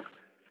appreciate that.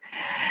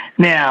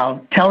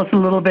 Now, tell us a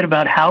little bit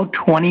about how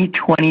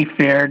 2020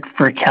 fared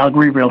for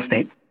Calgary real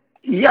estate.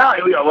 Yeah,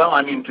 well,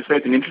 I mean, to say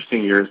it's an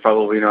interesting year is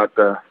probably not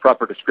the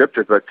proper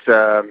descriptor, but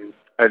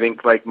I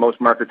think like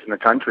most markets in the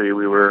country,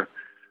 we were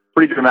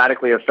pretty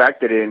dramatically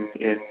affected in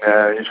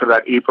sort of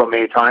that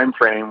April-May time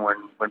frame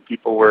when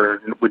people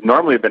would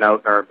normally have been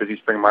out in our busy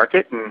spring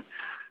market, and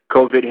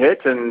COVID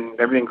hit and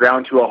everything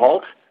ground to a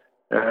halt.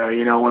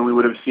 When we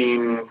would have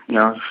seen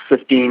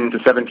 1,500 to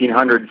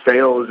 1,700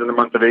 sales in the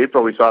month of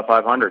April, we saw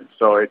 500.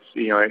 So it's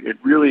it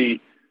really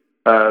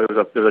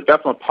there's a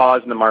definite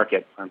pause in the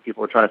market, and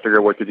people were trying to figure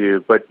out what to do.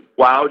 But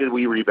wow, did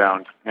we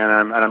rebound? And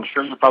I'm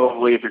sure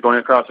probably if you're going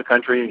across the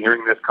country and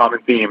hearing this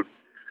common theme,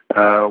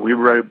 we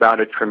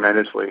rebounded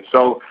tremendously.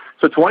 So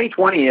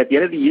 2020, at the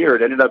end of the year,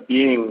 it ended up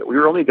being, we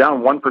were only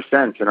down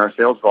 1% in our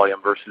sales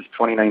volume versus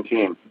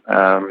 2019.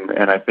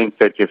 And I think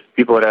that if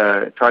people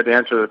had tried to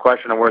answer the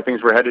question on where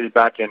things were headed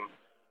back in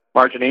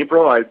March and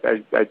April, I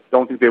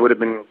don't think they would have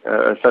been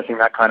assessing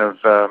that kind of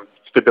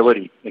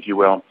stability, if you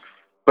will.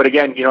 But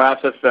again,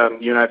 Asif,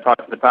 you and I have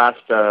talked in the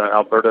past,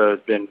 Alberta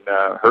has been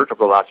hurt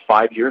over the last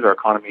 5 years. Our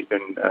economy's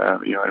been,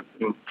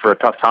 for a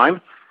tough time.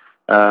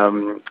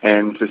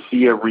 And to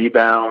see a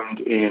rebound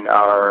in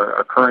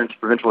our current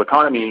provincial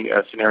economy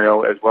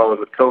scenario, as well as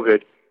with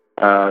COVID,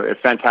 is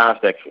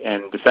fantastic.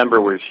 And December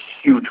was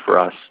huge for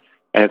us,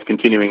 and it's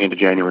continuing into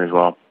January as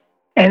well.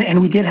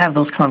 And we did have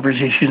those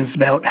conversations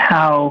about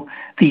how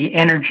the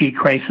energy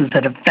crisis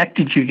had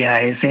affected you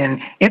guys.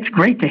 And it's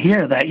great to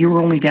hear that you were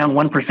only down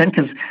 1%,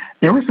 because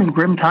there were some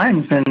grim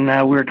times, and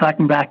we were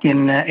talking back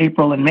in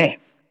April and May.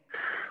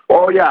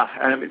 Oh yeah,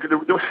 to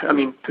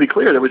be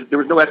clear, there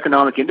was no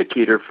economic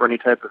indicator for any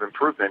type of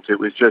improvement.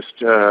 It was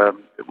just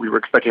we were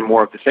expecting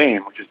more of the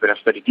same, which has been a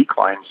steady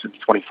decline since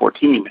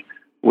 2014,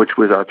 which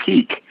was our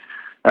peak.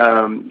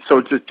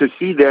 So to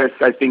see this,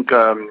 I think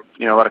a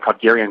lot of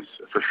Calgarians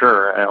for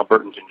sure,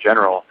 Albertans in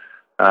general,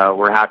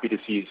 we're happy to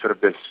see sort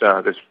of this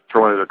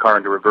throwing the car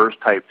into reverse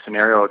type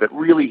scenario that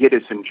really hit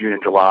us in June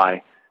and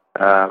July.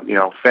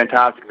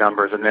 Fantastic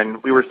numbers, and then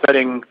we were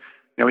setting.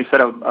 We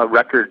set a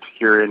record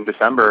here in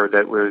December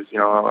that was,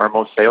 our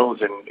most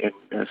sales in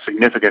a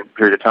significant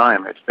period of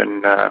time. It's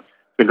been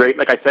great.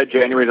 Like I said,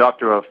 January is off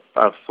to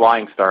a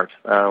flying start.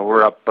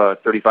 We're up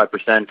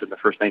 35% in the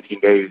first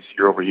 19 days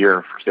year over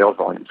year for sales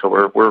volume. So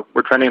we're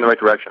trending in the right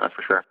direction, that's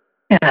for sure.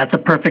 And that's a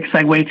perfect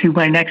segue to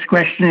my next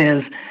question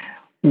is,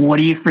 what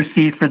do you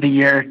foresee for the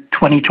year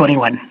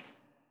 2021?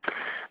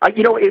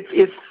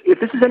 If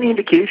this is any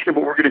indication of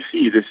what we're going to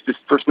see this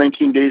first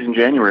 19 days in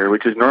January,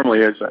 which is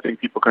normally, as I think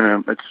people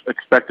can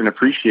expect and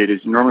appreciate,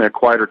 is normally a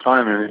quieter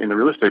time in the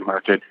real estate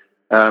market.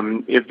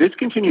 If this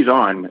continues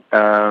on,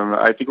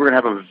 I think we're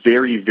going to have a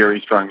very, very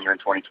strong year in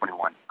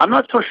 2021. I'm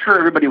not so sure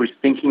everybody was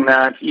thinking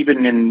that,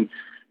 even in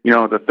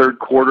the third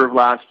quarter of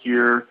last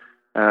year.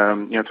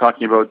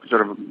 Talking about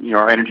sort of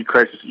our energy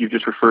crisis that you've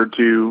just referred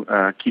to,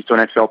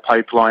 Keystone XL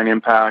pipeline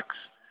impacts.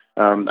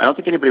 I don't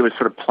think anybody was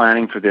sort of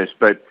planning for this,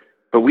 but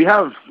we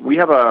have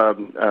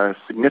a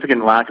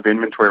significant lack of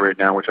inventory right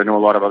now, which I know a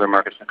lot of other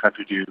markets in the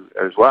country do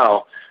as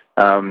well,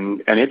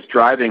 and it's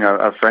driving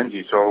a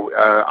frenzy. So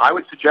I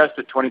would suggest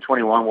that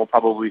 2021 we'll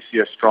probably see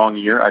a strong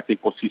year. I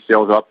think we'll see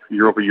sales up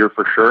year over year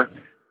for sure.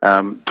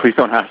 Please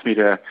don't ask me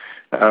to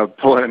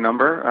pull out a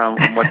number on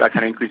what that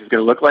kind of increase is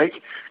going to look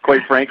like.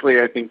 Quite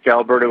frankly, I think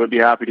Alberta would be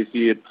happy to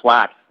see it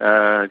flat,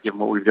 given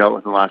what we've dealt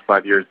with in the last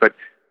 5 years. But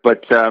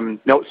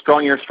no,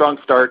 strong year, strong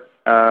start.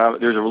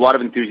 There's a lot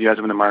of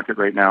enthusiasm in the market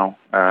right now.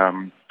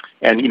 And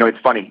it's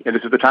funny. And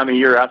this is the time of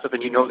year, Asif,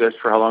 and you know this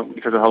for how long,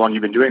 because of how long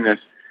you've been doing this,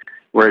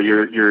 where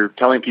you're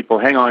telling people,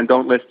 hang on,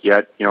 don't list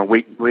yet.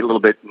 Wait a little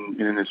bit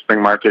in the spring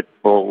market.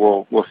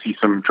 We'll see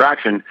some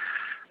traction.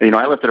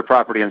 I listed a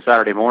property on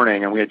Saturday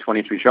morning, and we had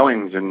 23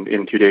 showings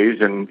in 2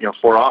 days, and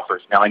 4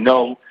 offers. Now I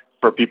know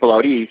for people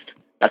out east,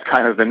 that's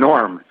kind of the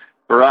norm.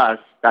 For us,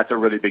 that's a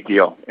really big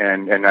deal,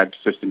 and that's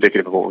just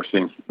indicative of what we're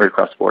seeing right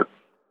across the board.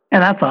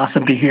 And that's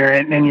awesome to hear.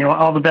 And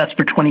all the best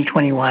for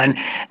 2021.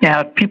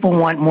 Now, if people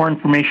want more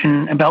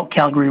information about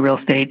Calgary real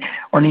estate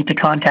or need to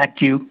contact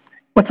you,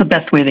 what's the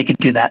best way they could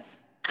do that?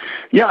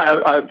 Yeah,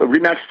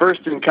 RE/MAX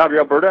First in Calgary,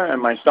 Alberta,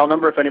 and my cell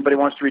number, if anybody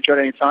wants to reach out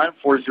anytime,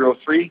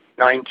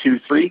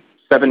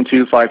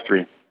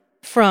 403-923-7253.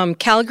 From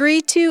Calgary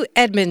to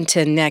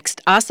Edmonton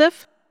next.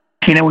 Asif?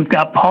 Tina, we've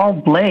got Paul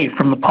Blay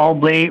from the Paul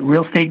Blay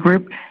Real Estate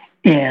Group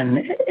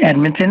in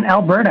Edmonton,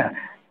 Alberta.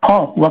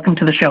 Paul, welcome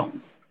to the show.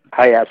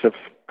 Hi, Asif.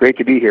 Great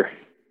to be here.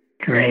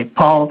 Great.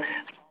 Paul,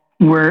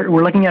 we're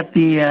looking at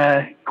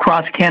the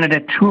Cross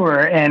Canada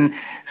Tour and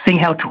seeing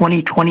how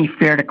 2020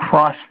 fared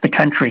across the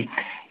country.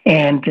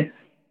 And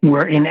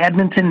we're in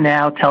Edmonton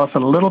now. Tell us a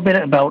little bit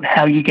about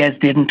how you guys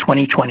did in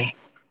 2020.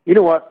 You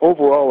know what?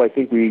 Overall, I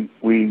think we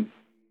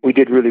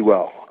did really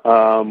well.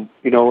 At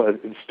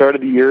the start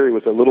of the year, it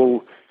was a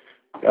little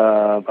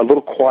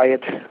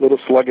quiet, a little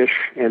sluggish,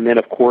 and then,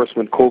 of course,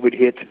 when COVID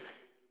hit,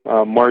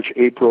 March,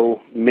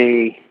 April,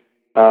 May,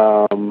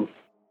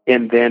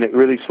 and then it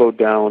really slowed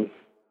down.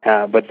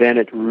 But then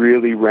it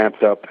really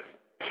ramped up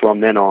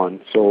from then on.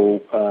 So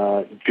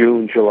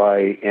June,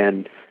 July,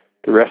 and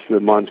the rest of the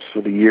months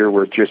of the year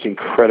were just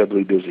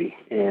incredibly busy.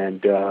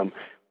 And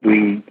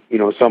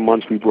some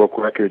months we broke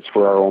records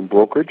for our own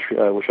brokerage,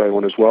 which I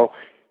own as well.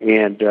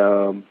 And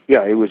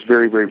it was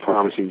very, very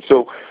promising.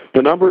 So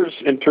the numbers,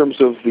 in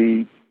terms of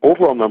the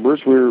overall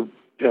numbers, we're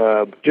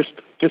just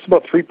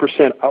about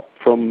 3% up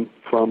from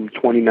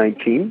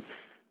 2019.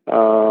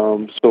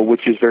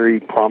 Which is very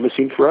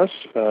promising for us.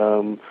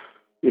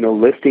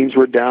 Listings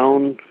were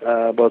down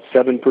about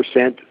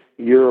 7%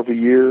 year over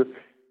year.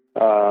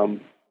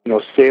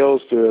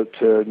 Sales to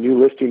new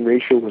listing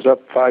ratio was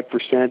up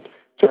 5%.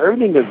 So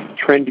everything is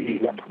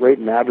trending up, right?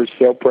 And average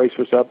sale price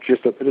was up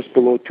just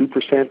below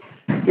 2%.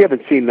 We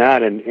haven't seen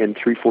that in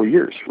 3-4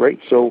 years, right?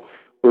 So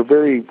we're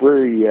very,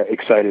 very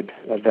excited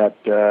that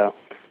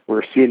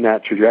we're seeing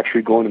that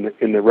trajectory going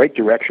in the right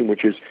direction,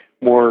 which is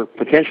more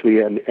potentially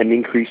an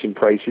increase in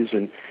prices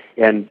and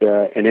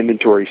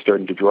inventory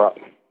starting to drop.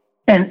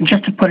 And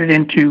just to put it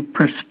into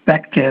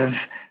perspective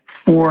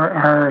for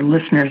our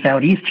listeners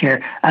out east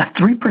here, a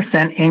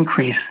 3%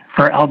 increase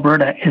for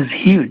Alberta is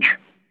huge.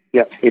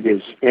 Yeah, it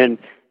is. And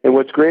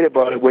what's great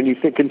about it, when you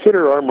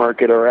consider our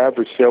market, our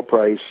average sale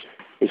price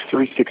is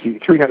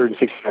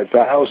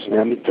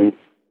 $365,000.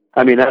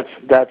 I mean,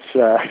 that's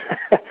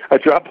a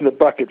drop in the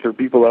bucket for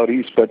people out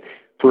east, but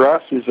for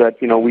us is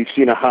that, we've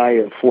seen a high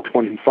of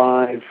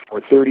 425,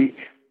 430.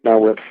 Now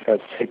we're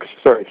at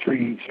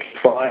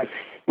 365.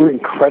 We're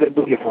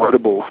incredibly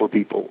affordable for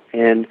people.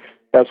 And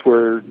that's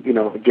where,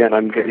 again,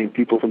 I'm getting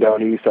people from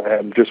down east.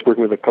 I'm just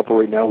working with a couple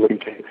right now looking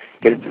to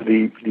get into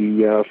the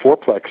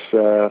fourplex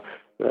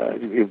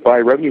buy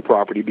revenue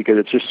property because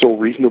it's just so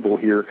reasonable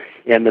here,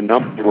 and the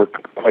numbers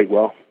work quite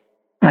well.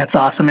 That's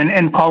awesome.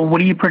 And Paul,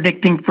 what are you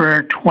predicting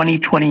for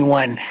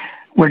 2021?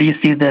 Where do you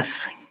see this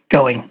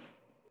going?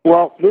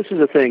 Well, this is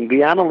the thing.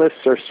 The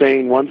analysts are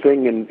saying one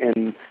thing,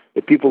 and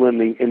the people in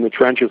the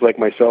trenches like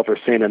myself are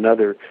saying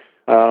another.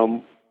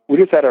 We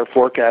just had our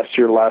forecast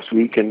here last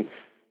week, and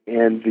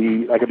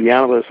the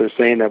analysts are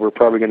saying that we're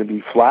probably going to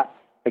be flat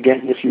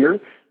again this year,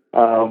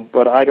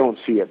 but I don't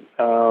see it,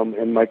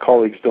 and my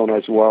colleagues don't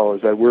as well.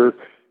 Is that we're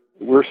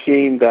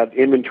seeing that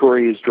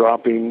inventory is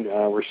dropping.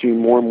 We're seeing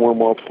more and more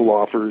multiple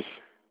offers.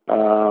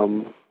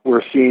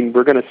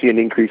 We're going to see an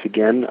increase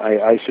again.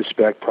 I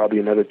suspect probably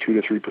another 2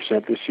 to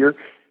 3% this year,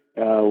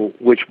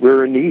 which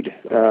we're in need.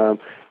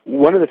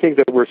 One of the things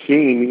that we're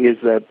seeing is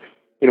that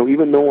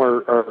even though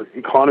our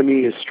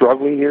economy is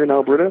struggling here in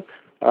Alberta,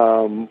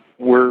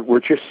 we're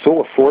just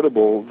so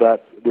affordable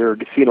that we're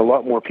seeing a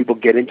lot more people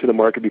get into the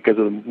market because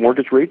of the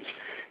mortgage rates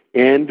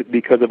and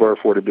because of our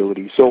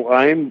affordability. So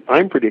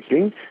I'm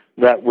predicting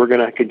that we're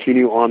going to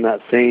continue on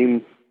that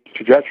same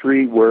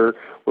trajectory where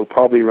we're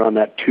probably around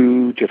that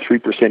 2 to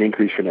 3%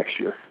 increase for next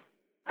year.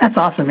 That's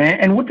awesome.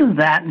 And what does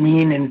that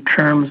mean in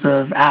terms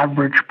of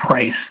average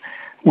price?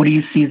 What do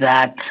you see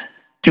that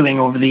doing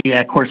over the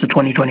course of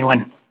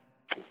 2021?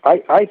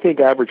 I think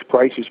average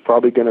price is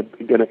probably going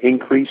to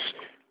increase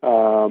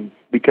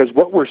because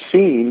what we're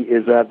seeing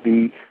is that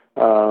the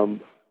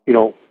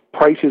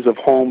prices of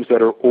homes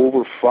that are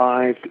over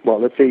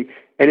let's say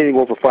anything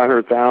over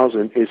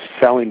 500,000 is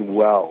selling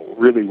well,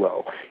 really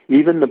well.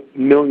 Even the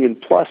million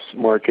plus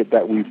market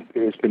that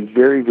has been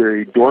very,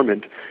 very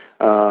dormant.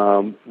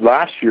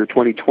 Last year,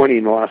 2020,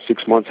 in the last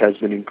 6 months, has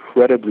been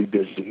incredibly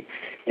busy,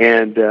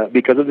 and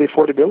because of the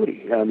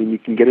affordability. I mean, you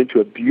can get into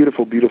a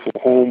beautiful, beautiful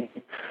home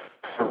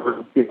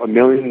for $1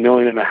 million, $1.5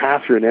 million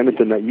here in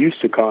Edmonton that used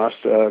to cost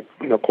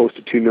close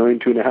to $2 million,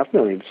 $2.5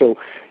 million. So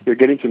you're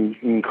getting some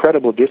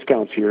incredible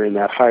discounts here in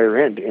that higher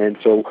end, and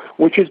so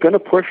which is going to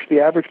push the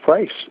average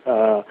price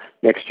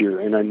next year,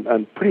 and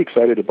I'm pretty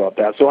excited about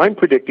that. So I'm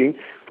predicting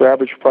for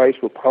average price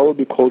will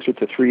probably be closer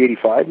to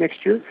 $385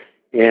 next year,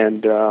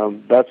 and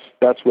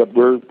that's what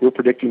we're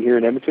predicting here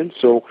in Edmonton.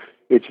 So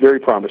it's very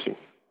promising.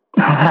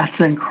 That's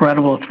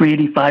incredible,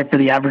 $385 for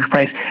the average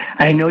price.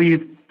 I know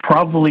you've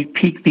probably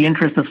piqued the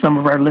interest of some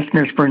of our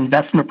listeners for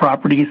investment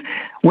properties.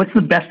 What's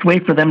the best way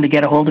for them to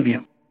get a hold of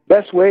you?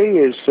 Best way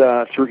is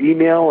through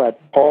email at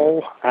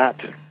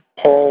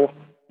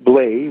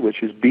paul@paulblais,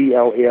 which is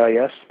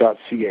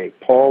BLAIS.ca,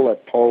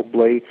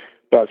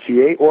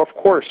 paul@paulblais.ca, or of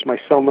course my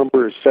cell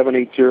number is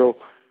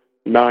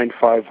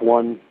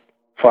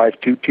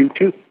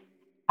 780-951-5222.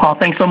 Paul,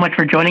 thanks so much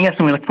for joining us,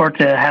 and we look forward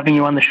to having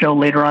you on the show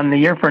later on in the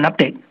year for an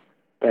update.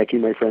 Thank you,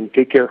 my friend.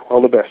 Take care.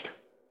 All the best.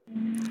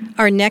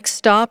 Our next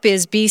stop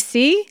is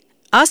BC.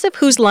 Asif,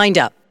 who's lined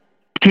up?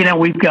 Tina,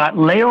 we've got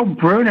Leo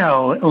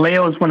Bruno.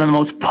 Leo is one of the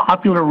most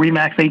popular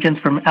RE/MAX agents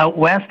from out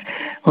west.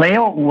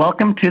 Leo,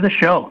 welcome to the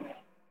show.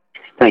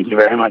 Thank you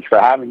very much for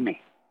having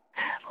me.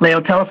 Leo,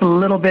 tell us a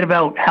little bit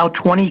about how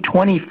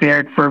 2020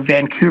 fared for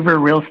Vancouver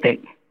real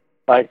estate.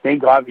 I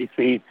think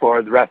obviously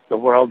for the rest of the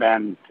world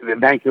and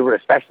Vancouver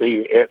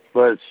especially, it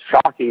was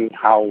shocking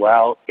how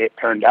well it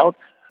turned out.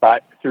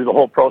 But through the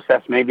whole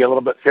process, maybe a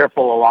little bit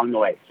fearful along the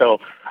way. So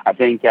I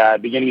think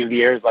beginning of the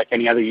year is like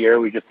any other year.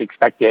 We just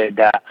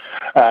expected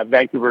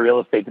Vancouver real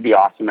estate to be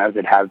awesome, as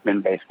it has been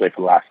basically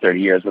for the last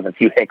 30 years, with a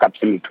few hiccups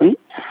in between.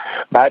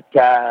 But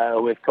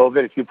with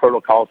COVID, a few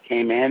protocols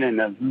came in and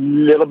a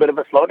little bit of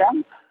a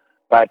slowdown.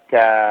 But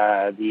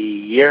the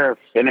year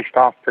finished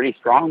off pretty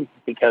strong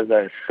because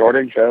a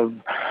shortage of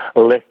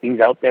listings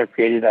out there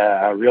created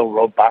a real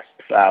robust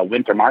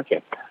winter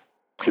market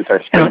since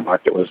our spring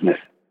market was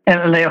missed.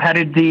 And Leo, how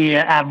did the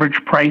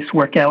average price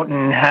work out,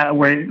 and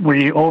were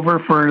you over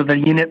for the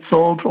units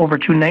sold over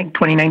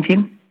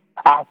 2019?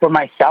 For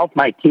myself,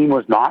 my team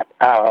was not.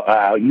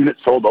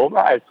 Units sold over.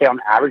 I'd say on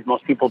average,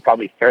 most people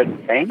probably fared the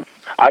same.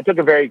 I took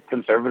a very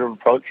conservative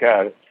approach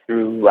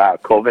through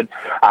COVID,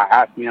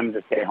 asking them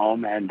to stay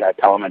home and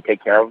tell them I'd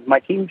take care of my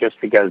team, just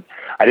because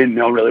I didn't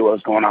know really what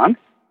was going on.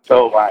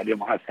 So I didn't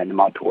want to send them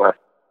out to work.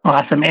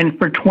 Awesome. And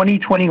for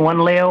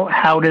 2021, Leo,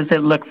 how does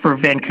it look for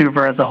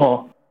Vancouver as a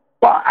whole?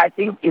 Well, I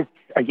think it's,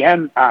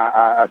 again,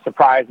 a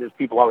surprise, as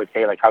people always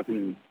say, like, how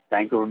can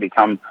Vancouver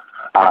become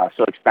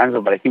so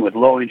expensive? But I think with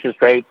low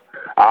interest rates,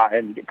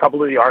 and a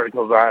couple of the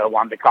articles I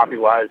wanted to copy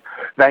was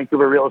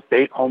Vancouver real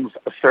estate homes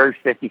surged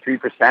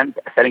 53%,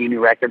 setting a new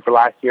record for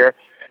last year.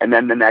 And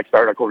then the next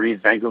article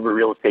reads Vancouver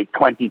real estate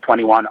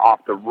 2021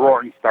 off the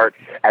roaring start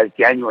as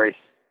January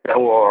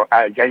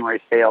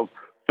sales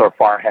so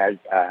far has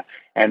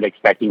and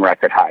expecting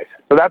record highs.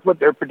 So that's what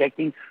they're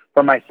predicting.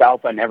 For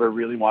myself, I never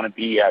really want to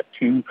be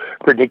too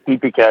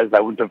predictive, because I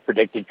wouldn't have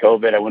predicted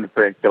COVID. I wouldn't have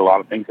predicted a lot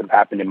of things that have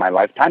happened in my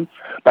lifetime.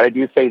 But I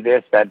do say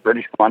this, that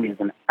British Columbia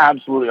is an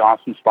absolutely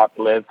awesome spot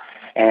to live.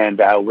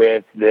 And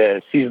with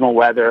the seasonal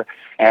weather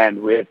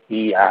and with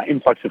the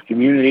influx of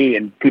community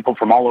and people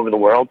from all over the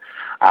world,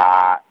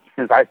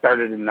 since I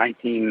started in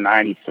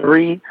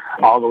 1993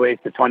 all the way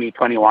to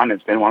 2021,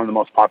 it's been one of the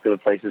most popular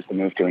places to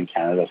move to in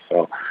Canada.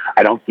 So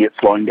I don't see it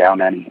slowing down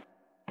any.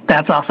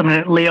 That's awesome.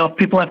 And Leo, if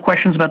people have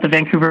questions about the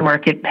Vancouver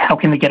market, how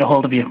can they get a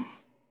hold of you?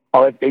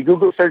 Well, if they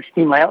Google search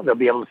Team Leo, they'll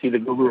be able to see the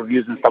Google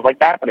reviews and stuff like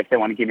that. But if they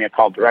want to give me a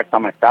call direct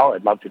on my cell,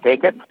 I'd love to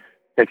take it.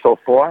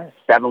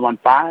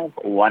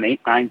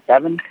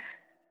 604-715-1897.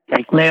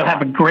 Thank you. Leo,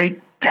 have a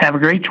great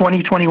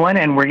 2021,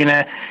 and we're going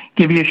to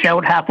give you a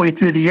shout halfway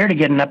through the year to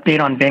get an update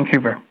on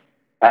Vancouver.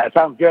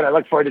 Sounds good. I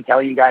look forward to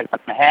telling you guys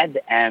what's ahead,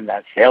 and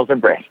sales are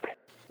brisk.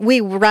 We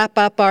wrap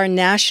up our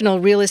national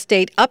real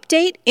estate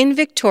update in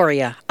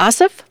Victoria.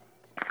 Asif?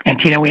 And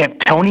Tina, we have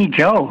Tony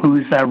Joe,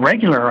 who's a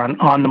regular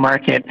on the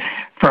market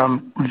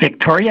from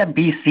Victoria,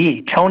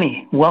 BC.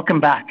 Tony, welcome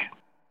back.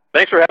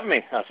 Thanks for having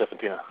me, Asif and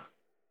Tina.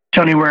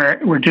 Tony,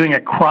 we're doing a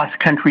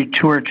cross-country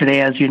tour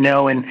today, as you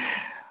know, and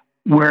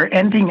we're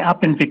ending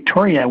up in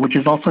Victoria, which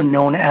is also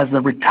known as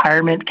the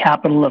retirement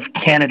capital of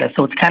Canada.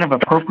 So it's kind of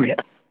appropriate.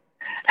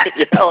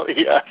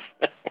 Yeah.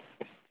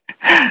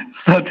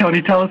 So,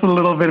 Tony, tell us a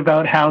little bit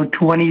about how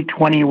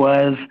 2020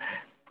 was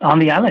on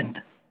the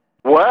island.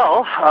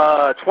 Well,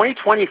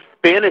 2020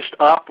 finished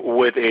up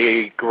with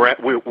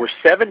we're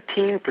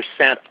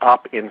 17%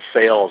 up in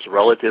sales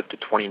relative to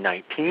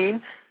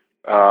 2019.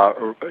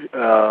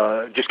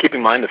 Just keep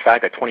in mind the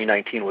fact that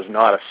 2019 was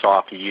not a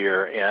soft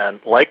year. And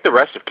like the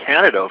rest of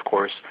Canada, of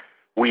course,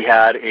 we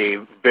had a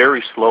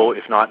very slow,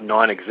 if not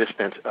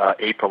non-existent,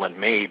 April and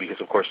May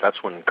because, of course,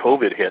 that's when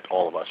COVID hit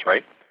all of us,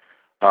 right?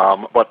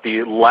 But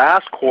the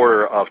last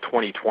quarter of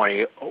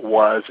 2020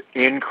 was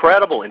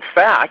incredible. In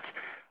fact,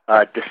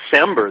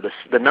 December,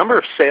 the number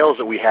of sales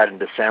that we had in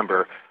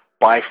December,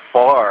 by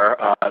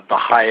far the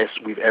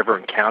highest we've ever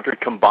encountered,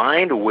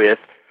 combined with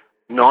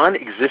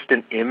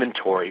non-existent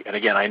inventory. And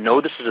again, I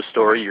know this is a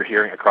story you're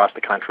hearing across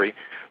the country.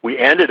 We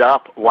ended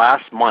up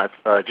last month,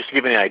 just to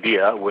give you an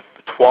idea, with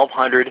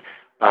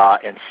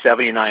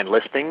 1,279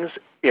 listings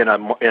in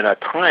a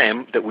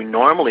time that we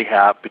normally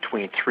have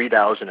between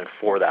 3,000 and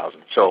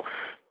 4,000. So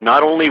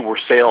not only were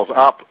sales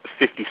up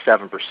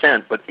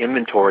 57%, but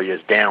inventory is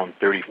down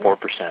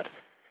 34%.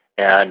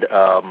 And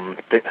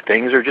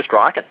things are just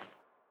rocking.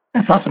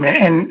 That's awesome.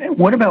 And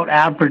what about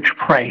average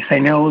price? I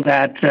know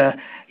that,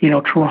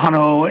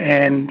 Toronto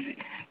and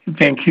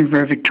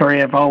Vancouver, Victoria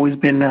have always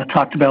been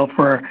talked about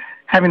for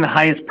having the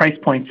highest price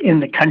points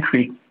in the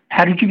country.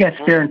 How did you guys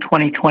fare in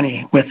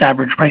 2020 with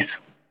average price?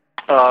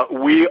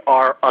 We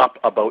are up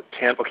about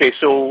 10. Okay,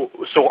 so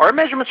our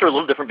measurements are a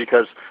little different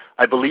because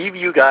I believe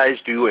you guys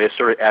do a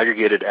sort of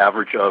aggregated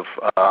average of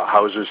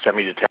houses,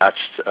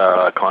 semi-detached,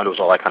 condos,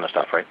 all that kind of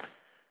stuff, right?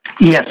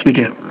 Yes, we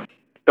do.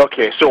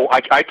 Okay, so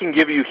I can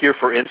give you here,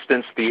 for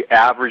instance, the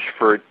average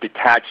for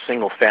detached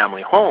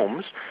single-family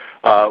homes,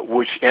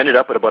 which ended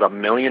up at about $1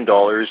 million,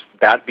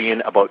 that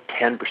being about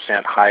 10%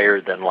 higher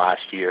than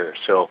last year.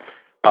 So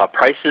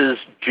prices,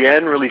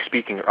 generally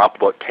speaking, are up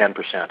about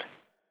 10%.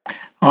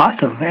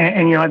 Awesome.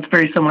 And it's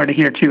very similar to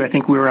here, too. I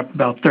think we were up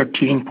about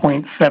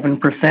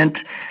 13.7%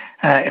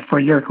 for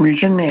York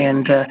region,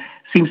 and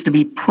seems to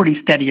be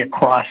pretty steady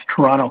across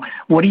Toronto.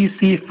 What do you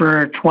see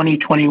for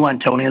 2021,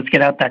 Tony? Let's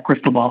get out that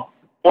crystal ball.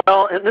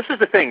 Well, and this is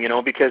the thing,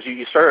 because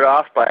you started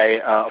off by,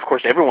 of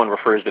course, everyone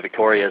refers to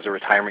Victoria as a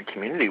retirement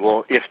community.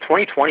 Well, if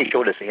 2020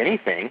 showed us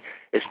anything,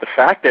 it's the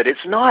fact that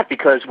it's not,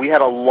 because we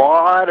had a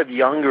lot of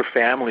younger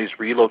families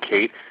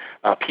relocate,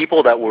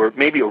 people that were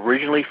maybe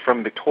originally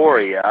from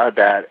Victoria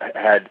that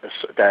had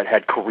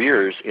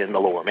careers in the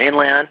Lower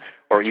Mainland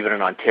or even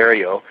in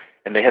Ontario,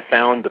 and they have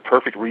found the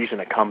perfect reason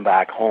to come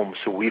back home.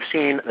 So we've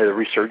seen the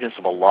resurgence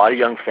of a lot of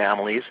young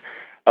families,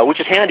 which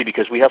is handy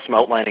because we have some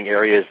outlying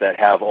areas that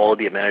have all of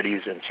the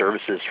amenities and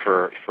services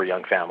for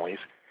young families.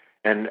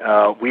 And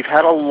we've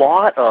had a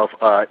lot of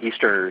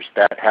Easterners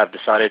that have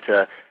decided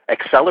to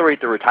accelerate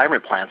their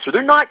retirement plan. So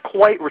they're not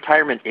quite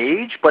retirement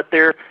age, but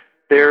they're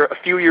a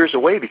few years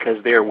away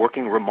because they're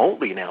working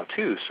remotely now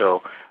too.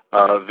 So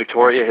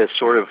Victoria has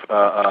sort of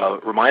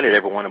reminded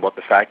everyone about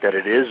the fact that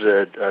it is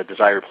a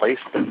desired place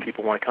that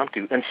people want to come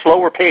to, and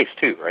slower pace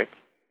too, right?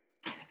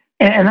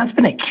 And that's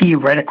been a key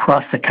right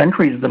across the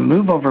country, is the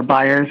move-over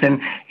buyers.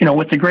 And,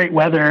 with the great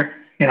weather,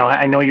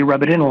 I know you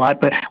rub it in a lot,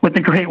 but with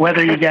the great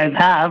weather you guys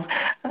have,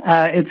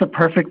 it's a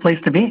perfect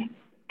place to be.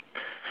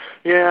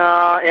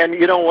 Yeah, and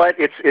you know what?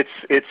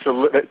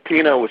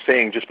 Tina was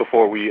saying just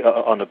before we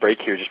on the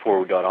break here, just before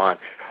we got on.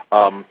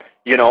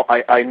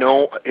 I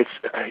know it's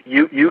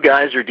you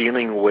guys are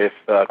dealing with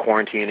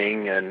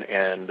quarantining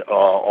and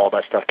all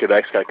that stuff.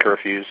 Quebec's got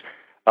curfews.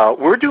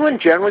 We're doing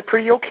generally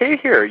pretty okay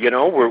here.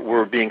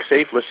 We're being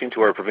safe, listening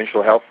to our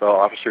provincial health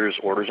officers'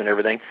 orders and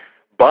everything.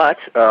 But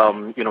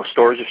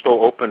stores are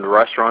still open,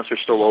 restaurants are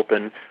still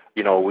open.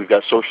 We've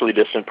got socially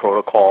distant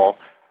protocol.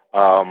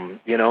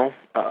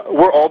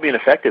 We're all being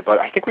affected, but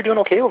I think we're doing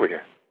okay over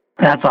here.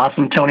 That's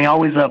awesome, Tony.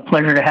 Always a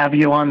pleasure to have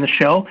you on the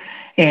show,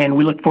 and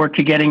we look forward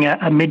to getting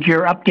a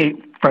mid-year update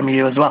from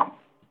you as well.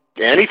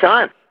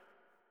 Anytime.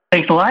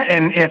 Thanks a lot.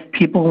 And if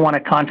people want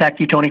to contact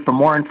you, Tony, for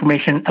more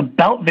information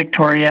about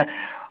Victoria,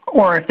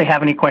 or if they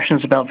have any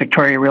questions about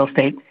Victoria real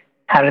estate,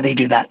 how do they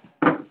do that?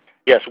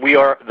 Yes, we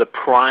are the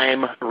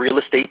Prime Real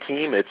Estate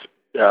Team. It's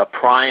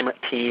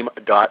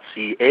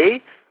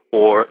primeteam.ca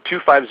or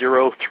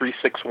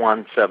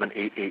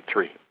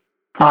 250-361-7883.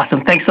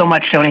 Awesome. Thanks so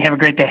much, Tony. Have a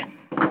great day.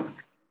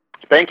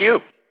 Thank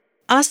you.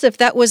 Asif,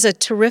 that was a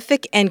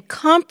terrific and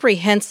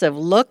comprehensive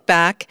look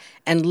back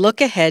and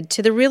look ahead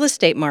to the real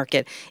estate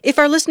market. If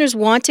our listeners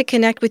want to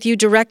connect with you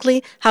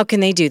directly, how can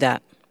they do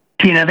that?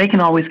 Tina, they can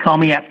always call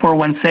me at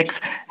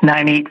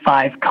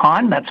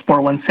 416-985-CON. That's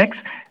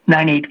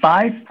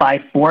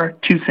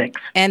 416-985-5426.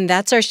 And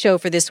that's our show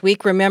for this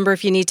week. Remember,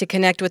 if you need to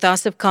connect with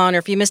Asif Khan or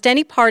if you missed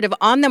any part of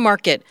On the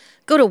Market,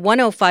 go to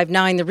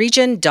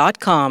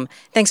 1059theregion.com.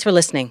 Thanks for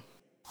listening.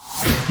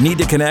 Need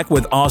to connect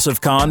with Asif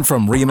Khan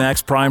from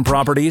RE/MAX Prime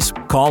Properties?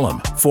 Call him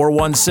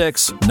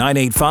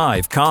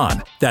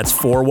 416-985-KHAN. That's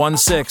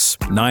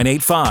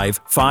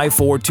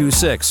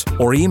 416-985-5426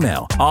 or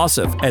email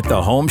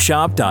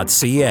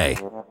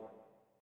asif@thehomeshop.ca.